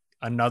like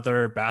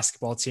another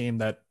basketball team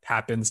that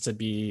happens to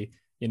be,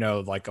 you know,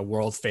 like a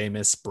world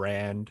famous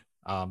brand,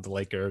 the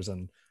Lakers,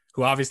 and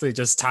who obviously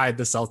just tied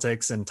the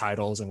Celtics in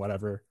titles and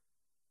whatever?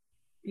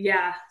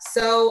 Yeah,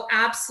 so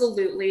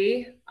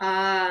absolutely.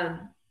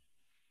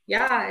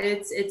 Yeah,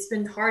 it's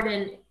been hard.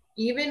 And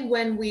even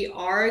when we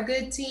are a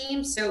good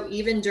team, so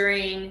even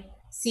during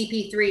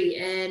CP3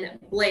 and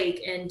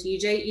Blake and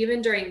DJ,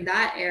 even during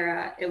that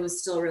era, it was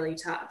still really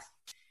tough.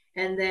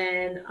 And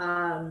then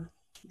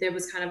there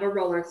was kind of a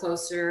roller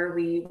coaster.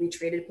 We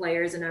traded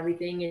players and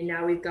everything, and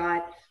now we've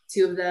got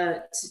two of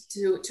the,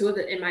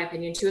 in my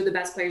opinion, two of the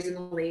best players in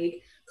the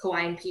league,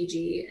 Kawhi and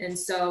PG. And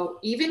so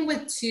even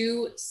with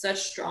two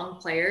such strong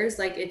players,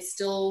 like it's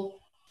still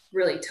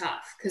really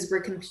tough because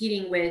we're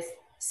competing with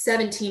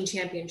 17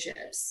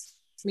 championships.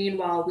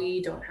 Meanwhile,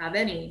 we don't have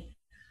any.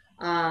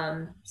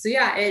 So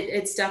yeah,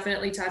 it's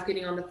definitely tough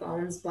getting on the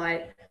phones,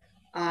 but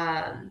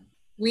I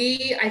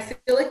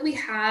feel like we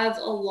have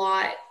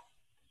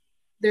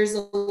there's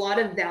a lot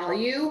of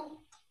value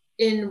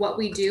in what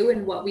we do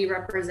and what we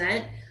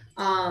represent.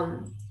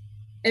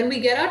 And we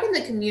get out in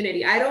the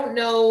community. I don't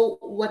know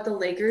what the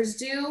Lakers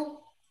do,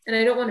 and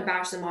I don't want to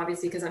bash them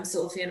obviously because I'm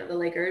still a fan of the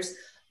Lakers,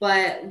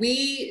 but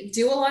we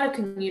do a lot of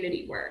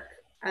community work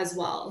as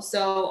well.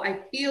 So I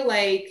feel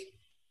like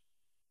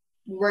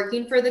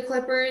working for the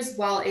Clippers,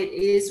 while it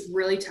is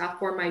really tough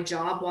for my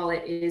job, while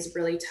it is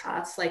really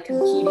tough, like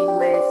competing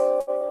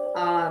with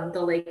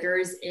the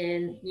Lakers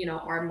in, you know,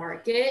 our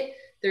market,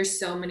 there's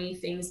so many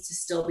things to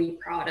still be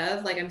proud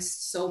of. Like I'm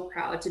so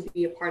proud to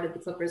be a part of the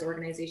Clippers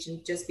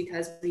organization just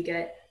because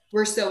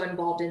we're so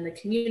involved in the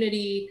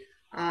community.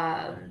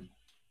 And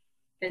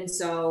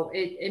so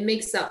it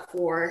makes up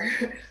for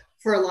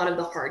a lot of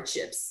the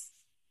hardships.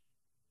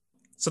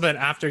 So then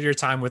after your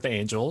time with the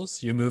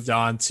Angels, you moved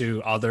on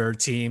to other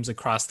teams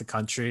across the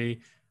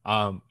country,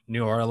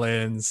 New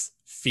Orleans,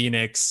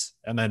 Phoenix,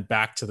 and then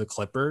back to the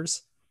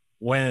Clippers.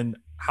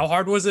 How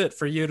hard was it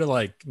for you to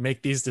like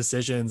make these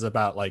decisions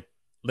about like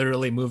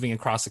literally moving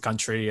across the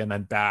country and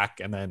then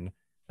back and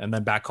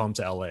then back home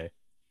to LA?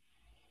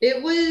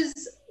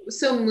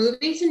 So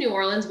moving to New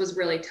Orleans was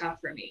really tough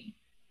for me.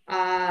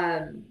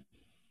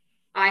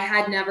 I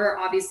had never,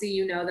 obviously,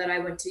 you know that I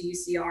went to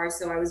UCR,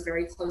 so I was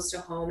very close to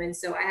home. And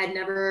so I had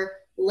never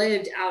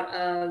lived out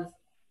of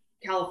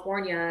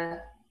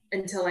California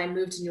until I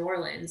moved to New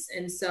Orleans.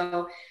 And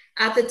so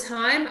at the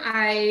time,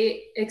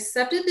 I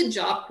accepted the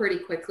job pretty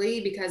quickly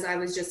because I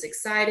was just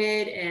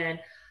excited. And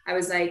I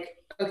was like,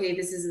 okay,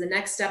 this is the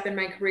next step in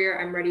my career.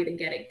 I'm ready to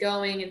get it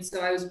going. And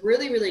so I was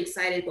really, really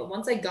excited. But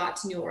once I got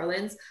to New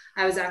Orleans,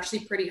 I was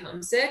actually pretty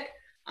homesick.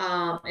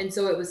 And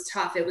so it was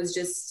tough. It was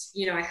just,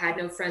 you know, I had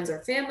no friends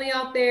or family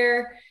out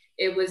there.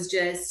 It was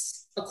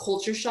just a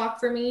culture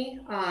shock for me.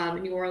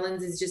 New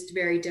Orleans is just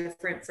very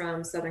different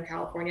from Southern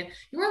California.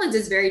 New Orleans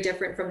is very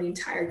different from the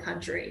entire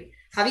country.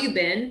 Have you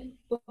been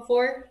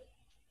before?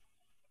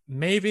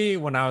 Maybe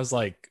when I was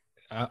like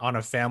on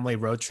a family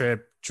road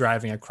trip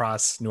driving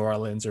across New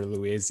Orleans or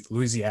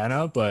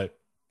Louisiana, but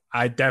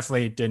I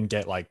definitely didn't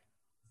get like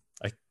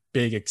a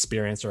big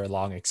experience or a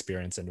long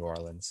experience in New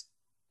Orleans.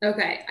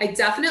 Okay, I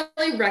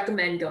definitely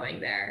recommend going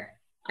there.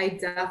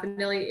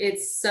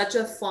 It's such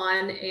a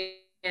fun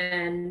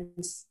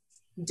and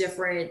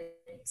different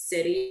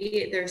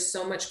city. There's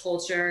so much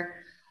culture,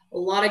 a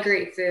lot of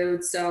great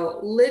food.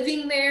 So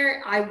living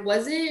there, I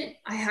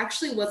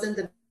actually wasn't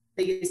the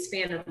biggest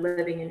fan of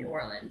living in New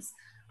Orleans.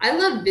 I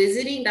love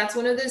visiting. That's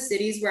one of those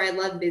cities where I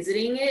love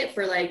visiting it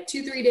for like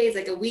 2-3 days,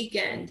 like a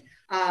weekend.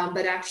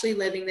 But actually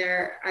living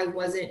there,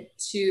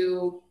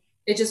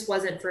 it just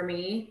wasn't for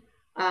me.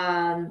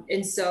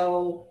 And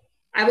so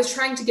I was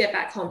trying to get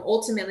back home.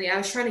 Ultimately, I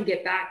was trying to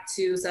get back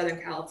to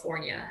Southern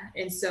California.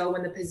 And so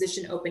when the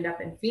position opened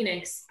up in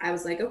Phoenix, I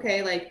was like,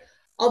 okay, like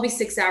I'll be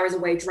 6 hours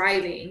away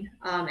driving,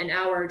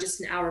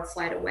 just an hour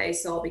flight away.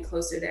 So I'll be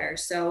closer there.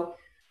 So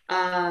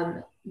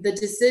the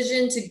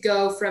decision to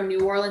go from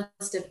New Orleans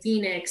to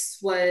Phoenix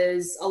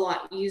was a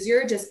lot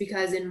easier just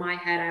because in my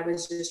head, I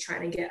was just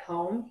trying to get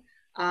home.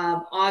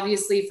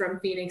 Obviously from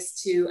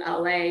Phoenix to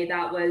LA,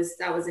 that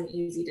was an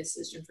easy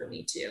decision for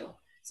me too.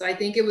 So I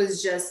think it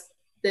was just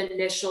the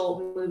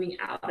initial moving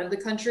out of the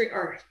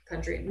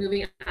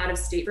moving out of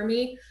state for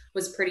me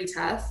was pretty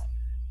tough.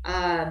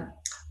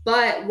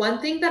 But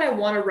one thing that I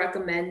want to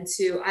recommend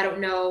to, I don't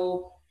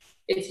know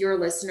if your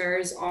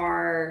listeners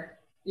are,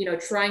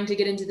 trying to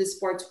get into the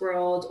sports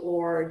world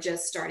or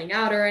just starting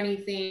out or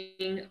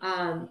anything.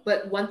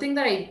 But one thing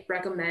that I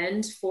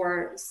recommend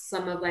for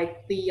some of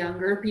like the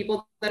younger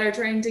people that are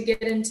trying to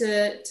get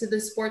into the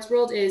sports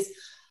world is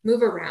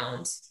move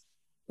around,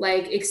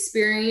 like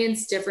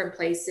experience different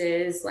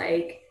places.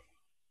 Like,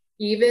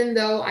 even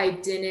though I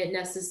didn't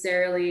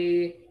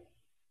necessarily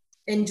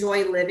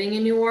enjoy living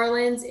in New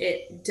Orleans,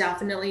 it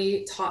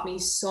definitely taught me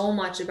so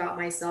much about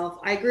myself.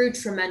 I grew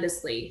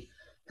tremendously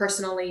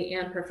personally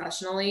and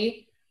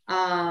professionally.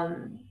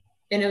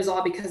 And it was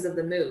all because of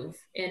the move.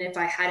 And if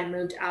I hadn't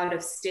moved out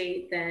of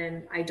state,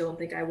 then I don't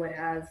think I would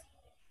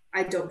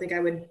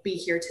be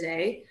here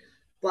today.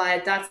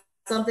 But that's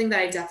something that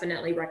I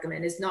definitely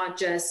recommend, is not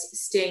just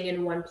staying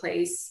in one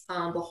place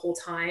the whole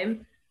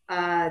time.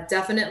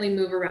 Definitely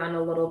move around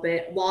a little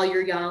bit while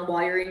you're young,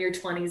 while you're in your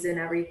 20s and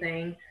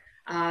everything.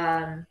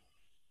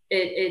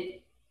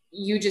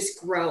 You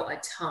just grow a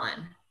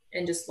ton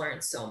and just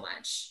learn so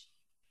much.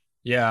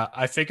 Yeah,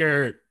 I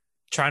figure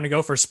trying to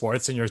go for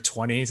sports in your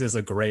 20s is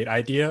a great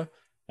idea.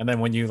 And then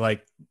when you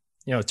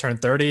turn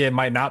 30, it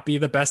might not be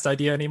the best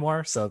idea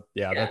anymore. So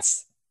yeah. I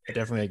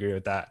definitely agree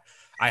with that.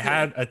 I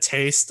had a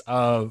taste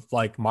of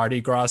like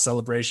Mardi Gras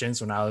celebrations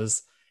when I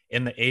was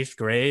in the 8th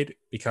grade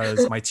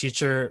because my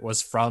teacher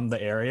was from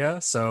the area.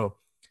 So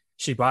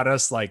she bought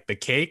us like the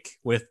cake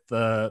with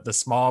the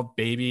small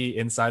baby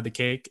inside the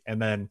cake.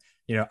 And then,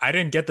 I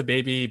didn't get the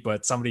baby,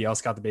 but somebody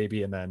else got the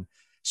baby. And then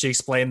she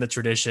explained the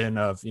tradition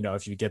of,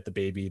 if you get the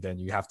baby, then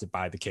you have to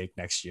buy the cake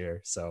next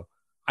year. So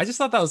I just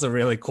thought that was a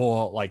really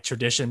cool like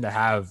tradition to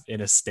have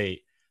in a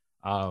state.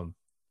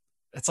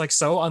 It's like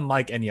so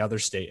unlike any other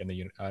state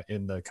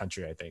in the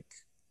country. I think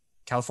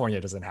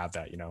California doesn't have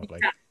that,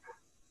 like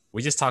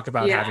we just talk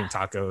about having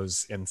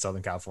tacos in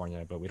Southern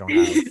California, but we don't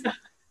have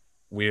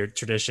weird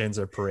traditions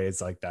or parades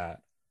like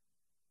that.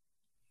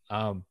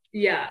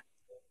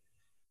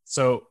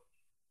 So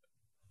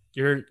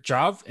your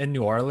job in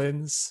New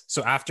Orleans,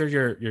 so after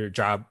your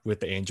job with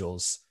the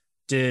Angels,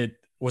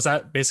 was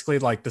that basically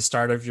like the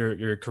start of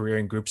your career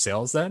in group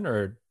sales then?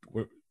 Or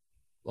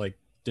like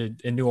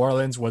in New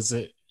Orleans, was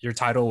it your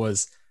title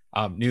was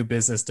new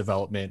business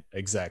development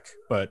exec,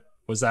 but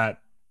was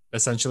that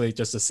essentially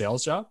just a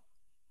sales job?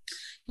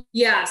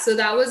 Yeah, so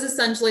that was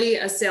essentially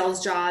a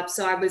sales job.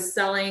 So I was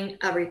selling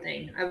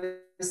everything. I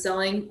was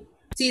selling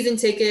season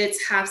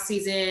tickets, half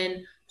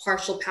season,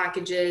 partial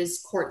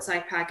packages,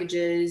 courtside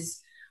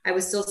packages. I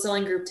was still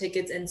selling group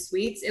tickets and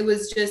suites. It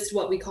was just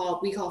what we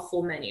call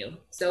full menu.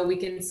 So we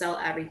can sell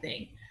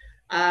everything.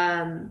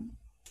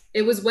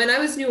 It was when I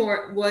was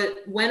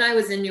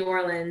in New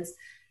Orleans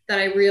that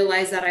I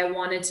realized that I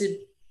wanted to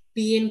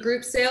be in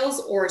group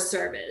sales or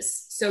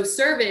service. So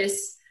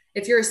service,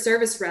 if you're a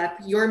service rep,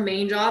 your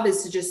main job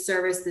is to just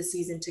service the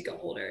season ticket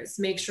holders,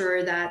 make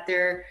sure that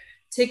their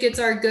tickets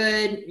are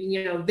good,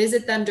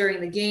 visit them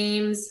during the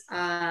games,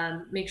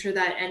 make sure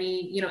that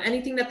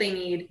anything that they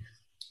need,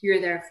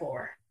 you're there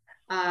for.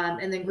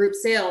 And then group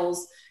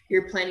sales,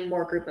 you're planning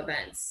more group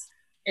events.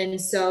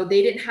 And so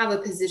they didn't have a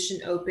position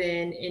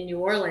open in New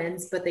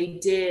Orleans, but they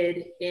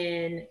did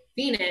in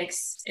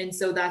Phoenix. And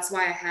so that's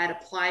why I had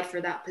applied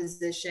for that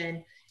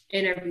position,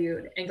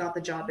 interviewed, and got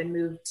the job and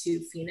moved to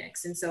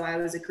Phoenix. And so I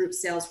was a group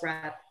sales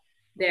rep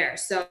there.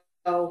 So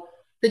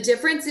the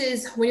difference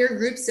is when you're a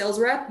group sales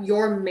rep,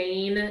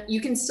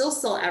 you can still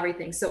sell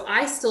everything. So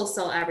I still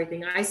sell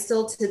everything. I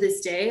still, to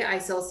this day, I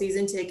sell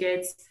season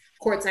tickets,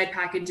 courtside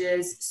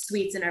packages,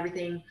 suites, and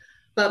everything.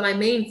 But my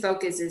main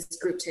focus is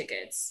group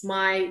tickets.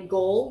 My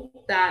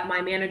goal that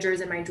my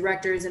managers and my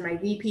directors and my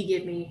VP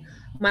give me,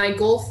 my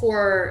goal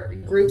for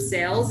group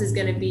sales is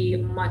going to be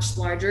much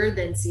larger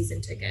than season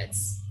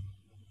tickets.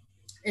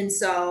 And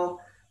so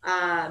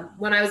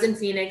when I was in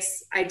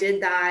Phoenix, I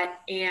did that,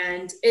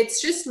 and it's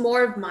just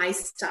more of my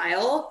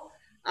style.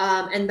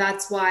 And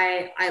that's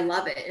why I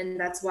love it. And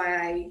that's why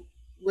I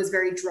was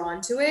very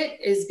drawn to it,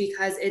 is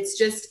because it's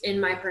just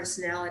in my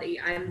personality.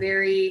 I'm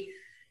very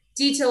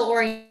detail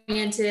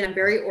oriented. I'm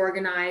very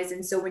organized.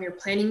 And so when you're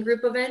planning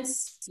group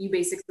events, you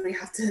basically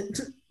have to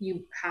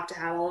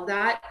have all of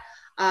that.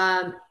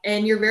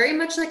 And you're very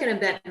much like an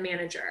event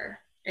manager.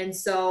 And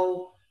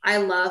so I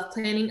love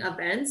planning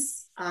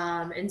events.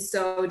 And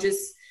so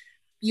just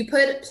you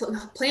put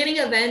planning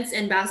events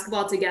and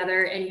basketball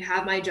together and you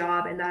have my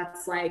job, and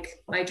that's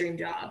like my dream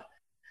job.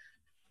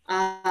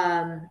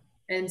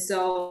 And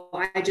so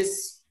I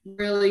just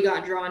really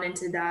got drawn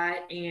into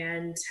that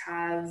and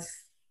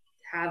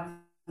have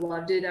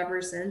loved it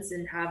ever since,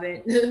 and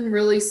haven't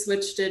really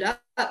switched it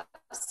up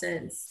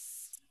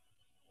since.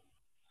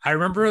 I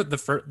remember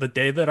the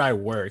day that I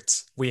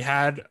worked, we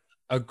had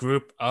a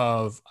group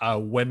of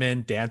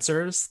women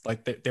dancers.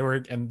 Like they were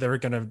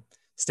gonna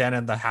stand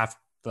in the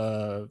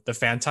the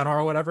fan tunnel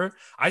or whatever.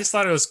 I just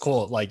thought it was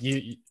cool. Like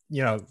you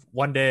know,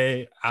 one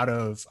day out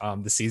of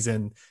the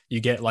season, you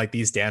get like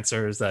these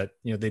dancers that,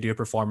 you know, they do a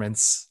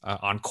performance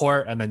on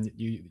court, and then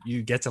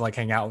you get to like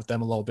hang out with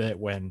them a little bit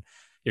when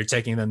you're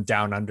taking them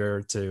down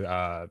under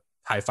to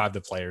high five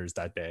the players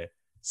that day.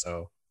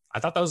 So I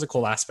thought that was a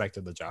cool aspect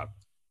of the job.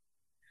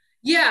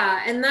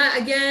 Yeah, and that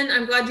again,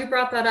 I'm glad you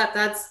brought that up.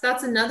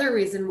 That's another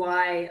reason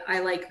why I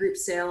like group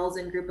sales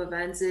and group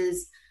events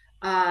is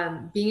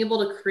being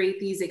able to create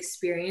these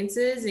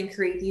experiences and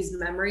create these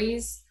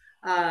memories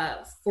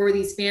for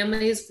these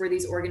families, for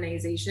these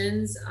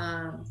organizations,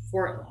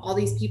 for all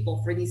these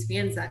people, for these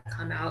fans that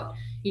come out.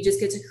 You just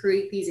get to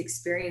create these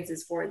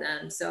experiences for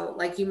them. So,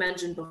 like you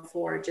mentioned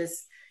before,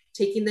 just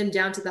taking them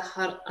down to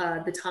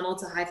the tunnel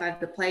to high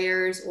five the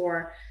players,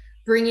 or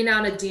bringing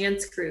out a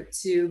dance group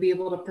to be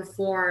able to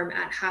perform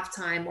at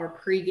halftime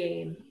or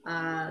pregame,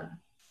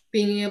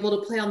 being able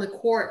to play on the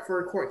court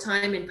for court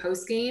time and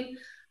postgame,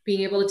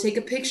 being able to take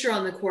a picture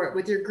on the court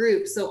with your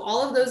group. So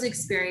all of those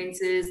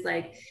experiences,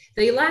 like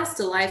they last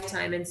a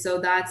lifetime. And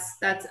so that's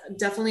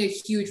definitely a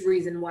huge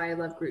reason why I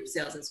love group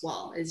sales as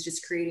well, is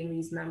just creating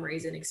these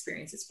memories and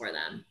experiences for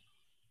them.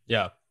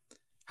 Yeah.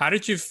 How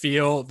did you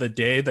feel the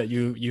day that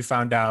you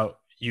found out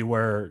you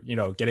were, you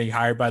know, getting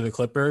hired by the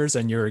Clippers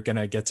and you're going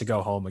to get to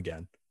go home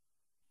again?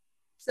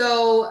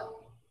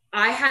 So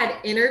I had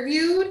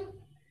interviewed,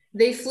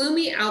 they flew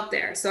me out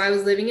there. So I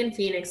was living in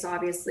Phoenix,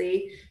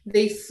 obviously.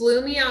 They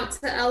flew me out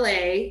to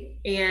LA,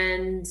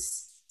 and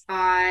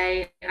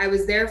I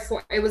was there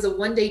for, it was a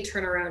 1-day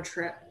turnaround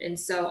trip. And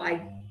so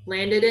I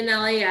landed in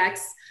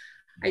LAX.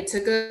 I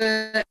took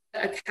a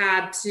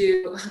cab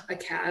to a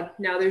cab.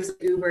 Now there's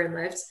Uber and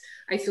Lyft.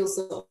 I feel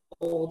so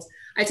old.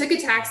 I took a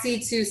taxi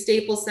to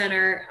Staples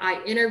Center.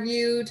 I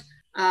interviewed,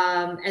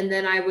 and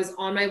then I was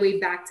on my way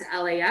back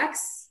to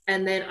LAX.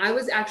 And then I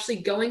was actually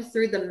going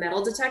through the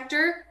metal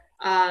detector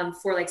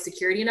for like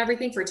security and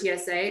everything for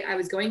TSA. I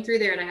was going through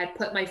there, and I had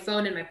put my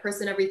phone and my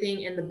purse and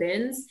everything in the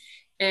bins.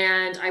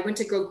 And I went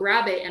to go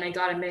grab it, and I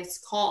got a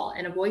missed call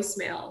and a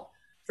voicemail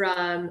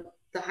from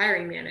the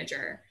hiring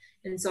manager.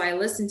 And so I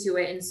listened to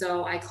it. And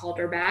so I called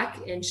her back,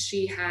 and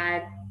she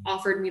had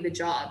offered me the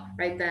job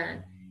right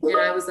then. And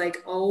I was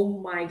like, oh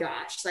my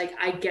gosh, like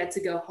I get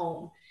to go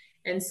home.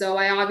 And so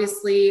I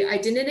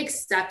didn't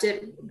accept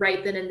it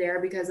right then and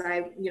there, because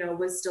I, you know,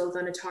 was still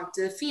going to talk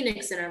to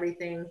Phoenix and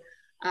everything.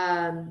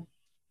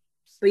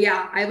 But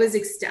yeah, I was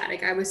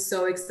ecstatic. I was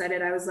so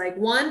excited. I was like,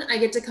 one, I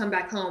get to come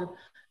back home.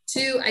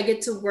 Two, I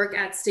get to work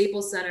at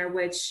Staples Center,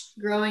 which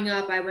growing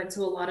up, I went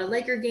to a lot of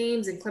Laker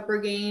games and Clipper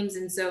games.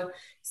 And so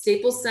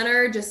Staples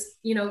Center just,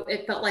 you know,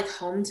 it felt like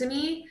home to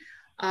me.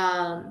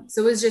 So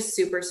it was just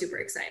super, super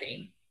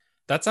exciting.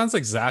 That sounds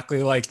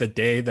exactly like the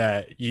day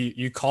that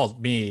you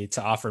called me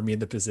to offer me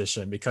the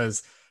position,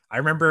 because I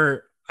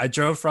remember I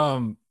drove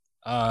from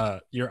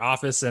your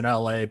office in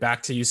LA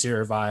back to UC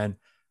Irvine.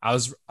 I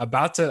was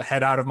about to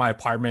head out of my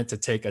apartment to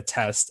take a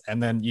test,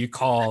 and then you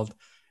called,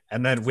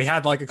 and then we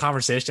had like a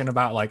conversation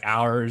about like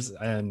hours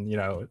and, you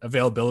know,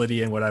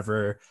 availability and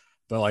whatever.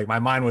 But like my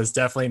mind was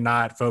definitely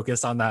not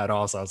focused on that at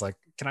all. So I was like,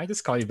 can I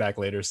just call you back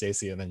later,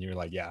 Stacey? And then you were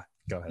like, yeah,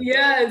 go ahead.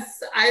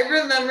 Yes, I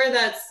remember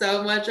that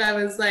so much. I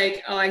was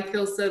like, oh, I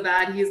feel so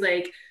bad. He's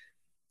like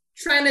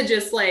trying to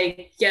just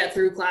like get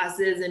through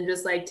classes and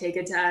just like take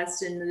a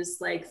test and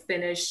just like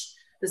finish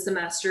the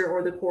semester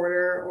or the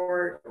quarter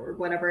or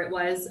whatever it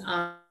was.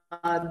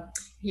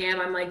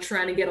 I'm like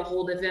trying to get a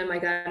hold of him. I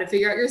got to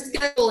figure out your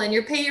schedule and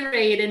your pay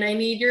rate, and I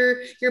need your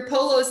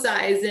polo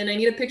size, and I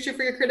need a picture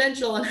for your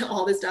credential and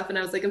all this stuff. And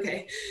I was like,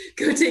 okay,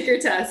 go take your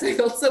test. I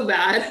felt so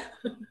bad.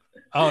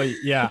 Oh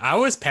yeah, I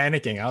was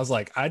panicking. I was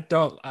like, I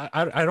don't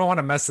want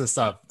to mess this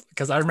up,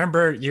 because I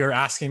remember you were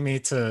asking me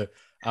to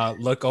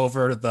look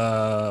over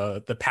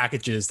the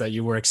packages that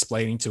you were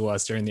explaining to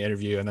us during the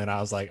interview, and then I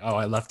was like, oh,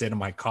 I left it in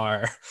my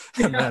car,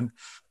 and then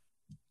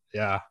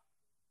yeah,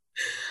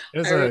 it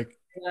was like,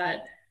 yeah.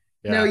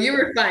 No, you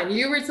were fine.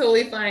 You were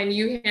totally fine.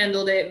 You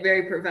handled it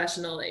very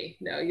professionally.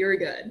 No, you're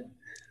good.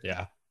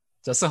 Yeah,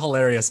 just a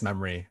hilarious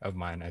memory of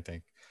mine, I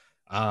think.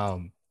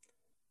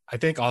 I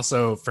think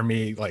also for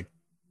me, like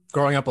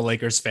growing up a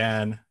Lakers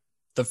fan,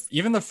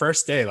 even the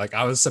first day, like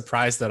I was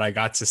surprised that I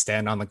got to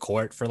stand on the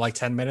court for like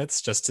 10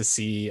 minutes just to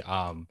see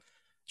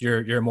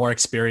your more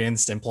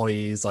experienced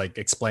employees like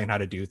explain how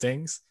to do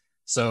things.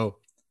 So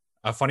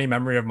a funny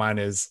memory of mine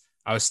is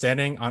I was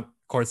standing on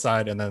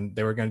courtside, and then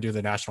they were going to do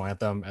the national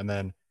anthem, and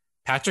then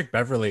Patrick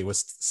Beverley was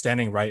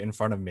standing right in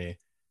front of me,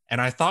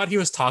 and I thought he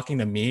was talking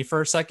to me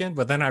for a second,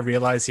 but then I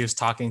realized he was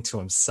talking to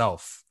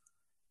himself.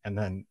 And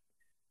then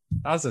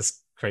that was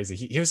just crazy.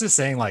 He was just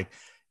saying like,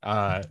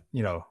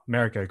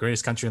 America,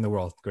 greatest country in the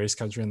world, greatest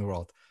country in the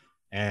world.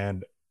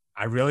 And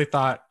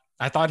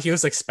I thought he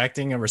was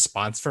expecting a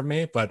response from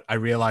me, but I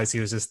realized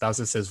that was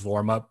just his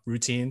warm up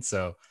routine.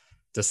 So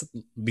just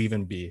leave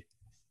him be.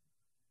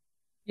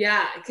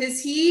 Yeah,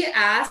 because he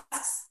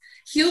asks,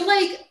 he'll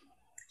like,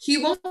 he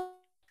won't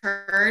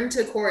turn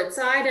to court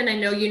side. And I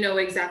know you know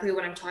exactly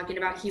what I'm talking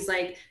about. He's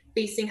like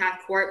facing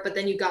half court, but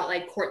then you got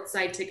like court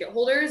side ticket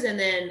holders. And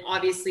then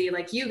obviously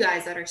like you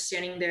guys that are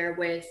standing there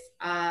with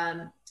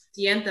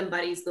the anthem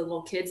buddies, the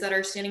little kids that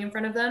are standing in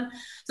front of them.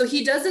 So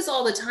he does this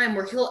all the time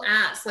where he'll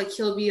ask, like,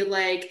 he'll be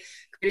like,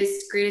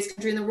 greatest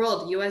country in the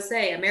world,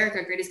 USA,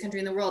 America, greatest country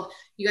in the world.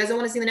 You guys don't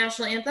want to sing the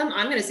national anthem?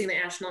 I'm going to sing the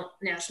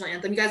national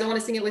anthem. You guys don't want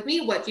to sing it with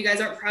me? What? You guys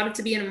aren't proud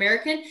to be an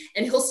American?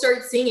 And he'll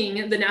start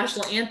singing the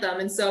national anthem.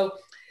 And so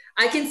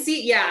I can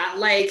see, yeah,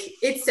 like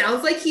it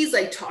sounds like he's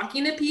like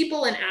talking to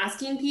people and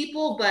asking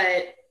people,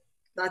 but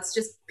that's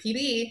just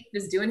PB,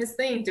 just doing his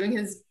thing, doing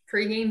his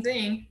pregame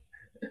thing.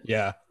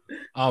 Yeah.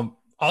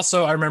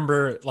 Also, I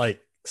remember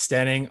like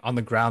standing on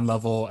the ground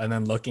level and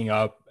then looking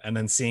up and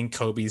then seeing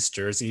Kobe's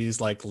jerseys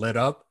like lit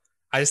up.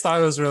 I just thought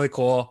it was really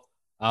cool.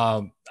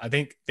 I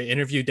think the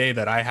interview day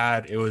that I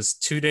had, it was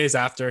 2 days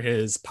after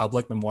his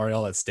public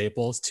memorial at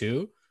Staples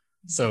too.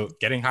 So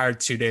getting hired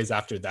 2 days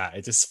after that,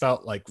 it just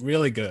felt like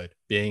really good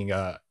being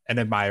an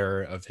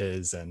admirer of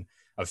his and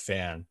a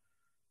fan.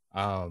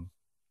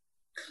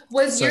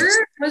 Was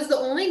the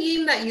only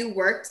game that you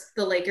worked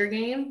the Laker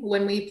game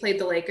when we played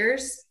the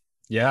Lakers?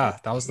 Yeah,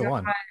 that was the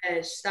one.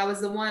 That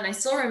was the one. I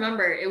still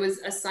remember. It was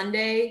a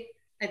Sunday.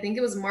 I think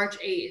it was March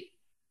 8th.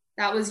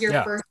 That was your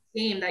first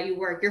game that you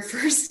worked, your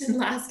first and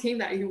last game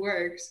that you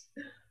worked.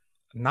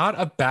 Not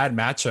a bad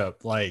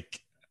matchup. Like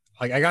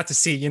I got to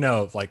see,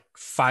 like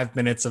 5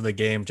 minutes of the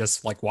game,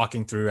 just like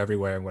walking through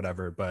everywhere and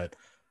whatever. But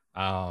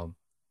I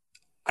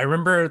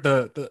remember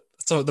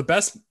the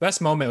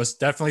best moment was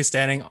definitely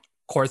standing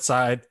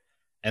courtside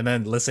and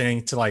then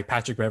listening to like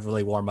Patrick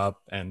Beverley warm up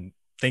and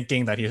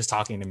thinking that he was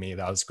talking to me.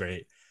 That was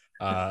great.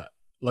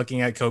 Looking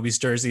at Kobe's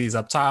jerseys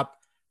up top,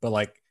 but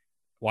like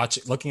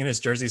looking at his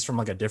jerseys from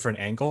like a different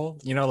angle,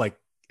 like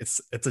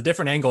it's a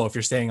different angle if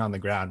you're staying on the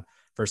ground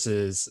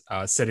versus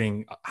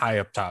sitting high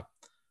up top.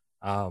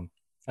 And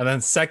then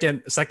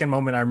second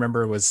moment I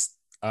remember was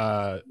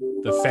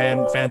the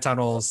fan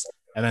tunnels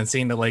and then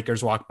seeing the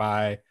Lakers walk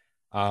by.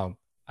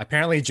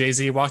 Apparently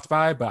Jay-Z walked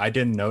by, but I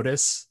didn't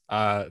notice.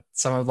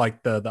 Some of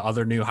like the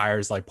other new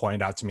hires like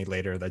pointed out to me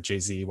later that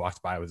Jay-Z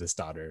walked by with his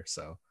daughter.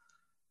 So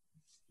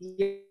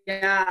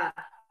yeah,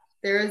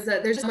 there's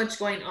so much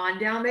going on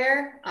down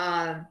there.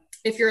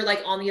 If you're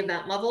like on the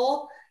event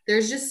level,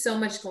 there's just so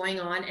much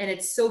going on, and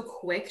it's so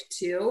quick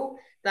too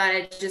that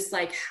it just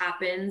like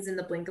happens in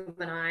the blink of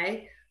an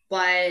eye.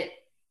 But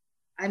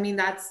I mean,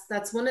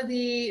 that's one of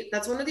the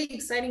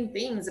exciting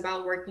things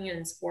about working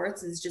in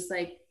sports is just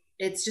like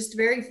it's just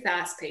very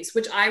fast paced,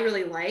 which I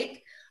really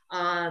like.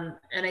 And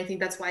I think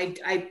that's why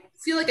I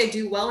feel like I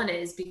do well in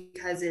it is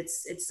because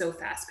it's so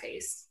fast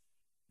paced.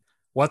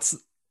 What's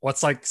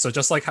like, so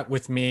just like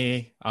with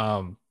me,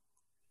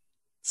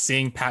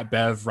 seeing Pat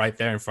Bev right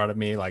there in front of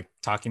me, like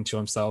talking to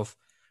himself,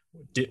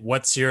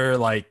 what's your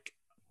like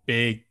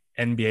big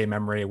NBA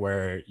memory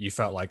where you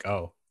felt like,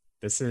 oh,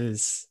 this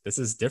is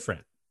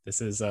different.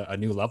 This is a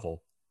new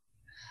level.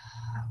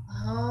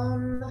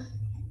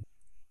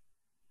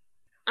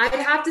 I'd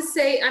have to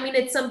say, I mean,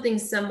 it's something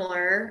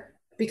similar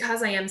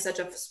because I am such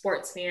a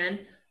sports fan.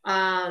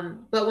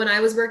 But when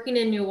I was working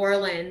in New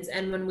Orleans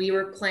and when we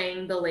were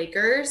playing the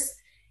Lakers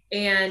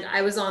and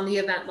I was on the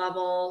event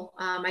level,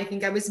 I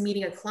think I was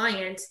meeting a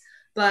client,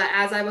 but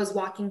as I was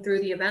walking through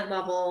the event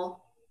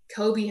level,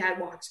 Kobe had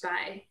walked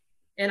by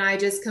and I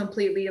just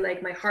completely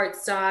like my heart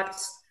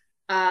stopped.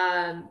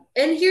 And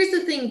here's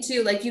the thing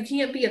too, like you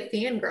can't be a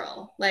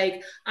fangirl.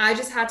 Like I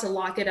just had to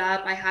lock it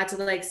up. I had to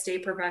like stay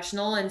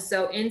professional. And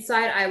so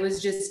inside I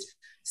was just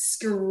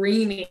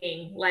screaming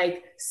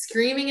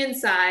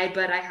inside,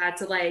 but I had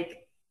to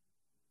like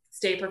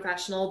stay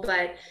professional.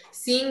 But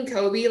seeing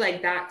Kobe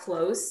like that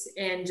close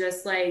and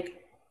just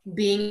like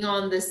being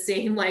on the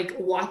same like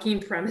walking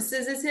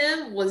premises as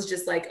him was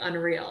just like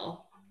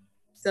unreal.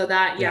 So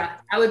that,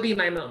 that would be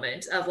my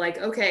moment of like,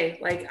 okay,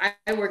 like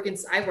I work in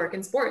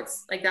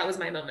sports. Like that was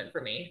my moment for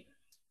me.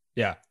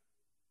 Yeah.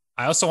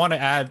 I also want to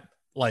add,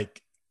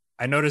 like,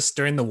 I noticed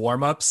during the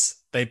warmups,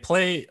 they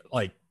play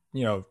like,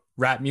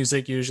 rap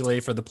music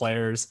usually for the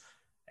players.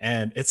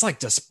 And it's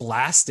like just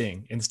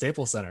blasting in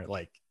Staples Center.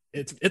 Like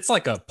it's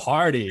like a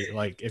party,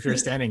 like if you're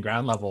standing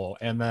ground level.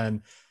 And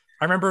then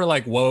I remember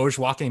like Woj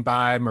walking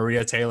by,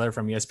 Maria Taylor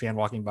from ESPN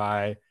walking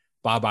by,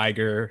 Bob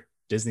Iger,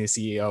 Disney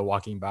CEO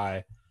walking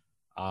by.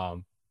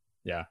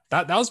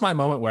 That was my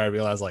moment where I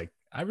realized like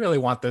I really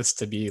want this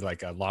to be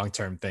like a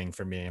long-term thing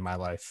for me in my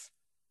life.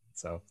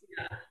 So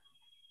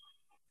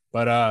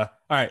but all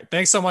right,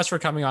 thanks so much for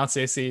coming on,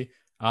 Stacey.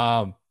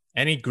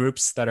 Any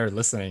groups that are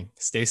listening,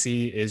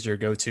 Stacey is your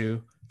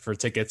go-to for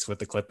tickets with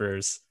the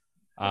Clippers.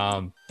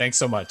 Thanks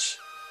so much.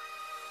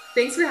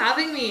 Thanks for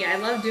having me. I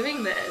love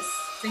doing this.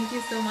 Thank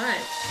you so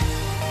much.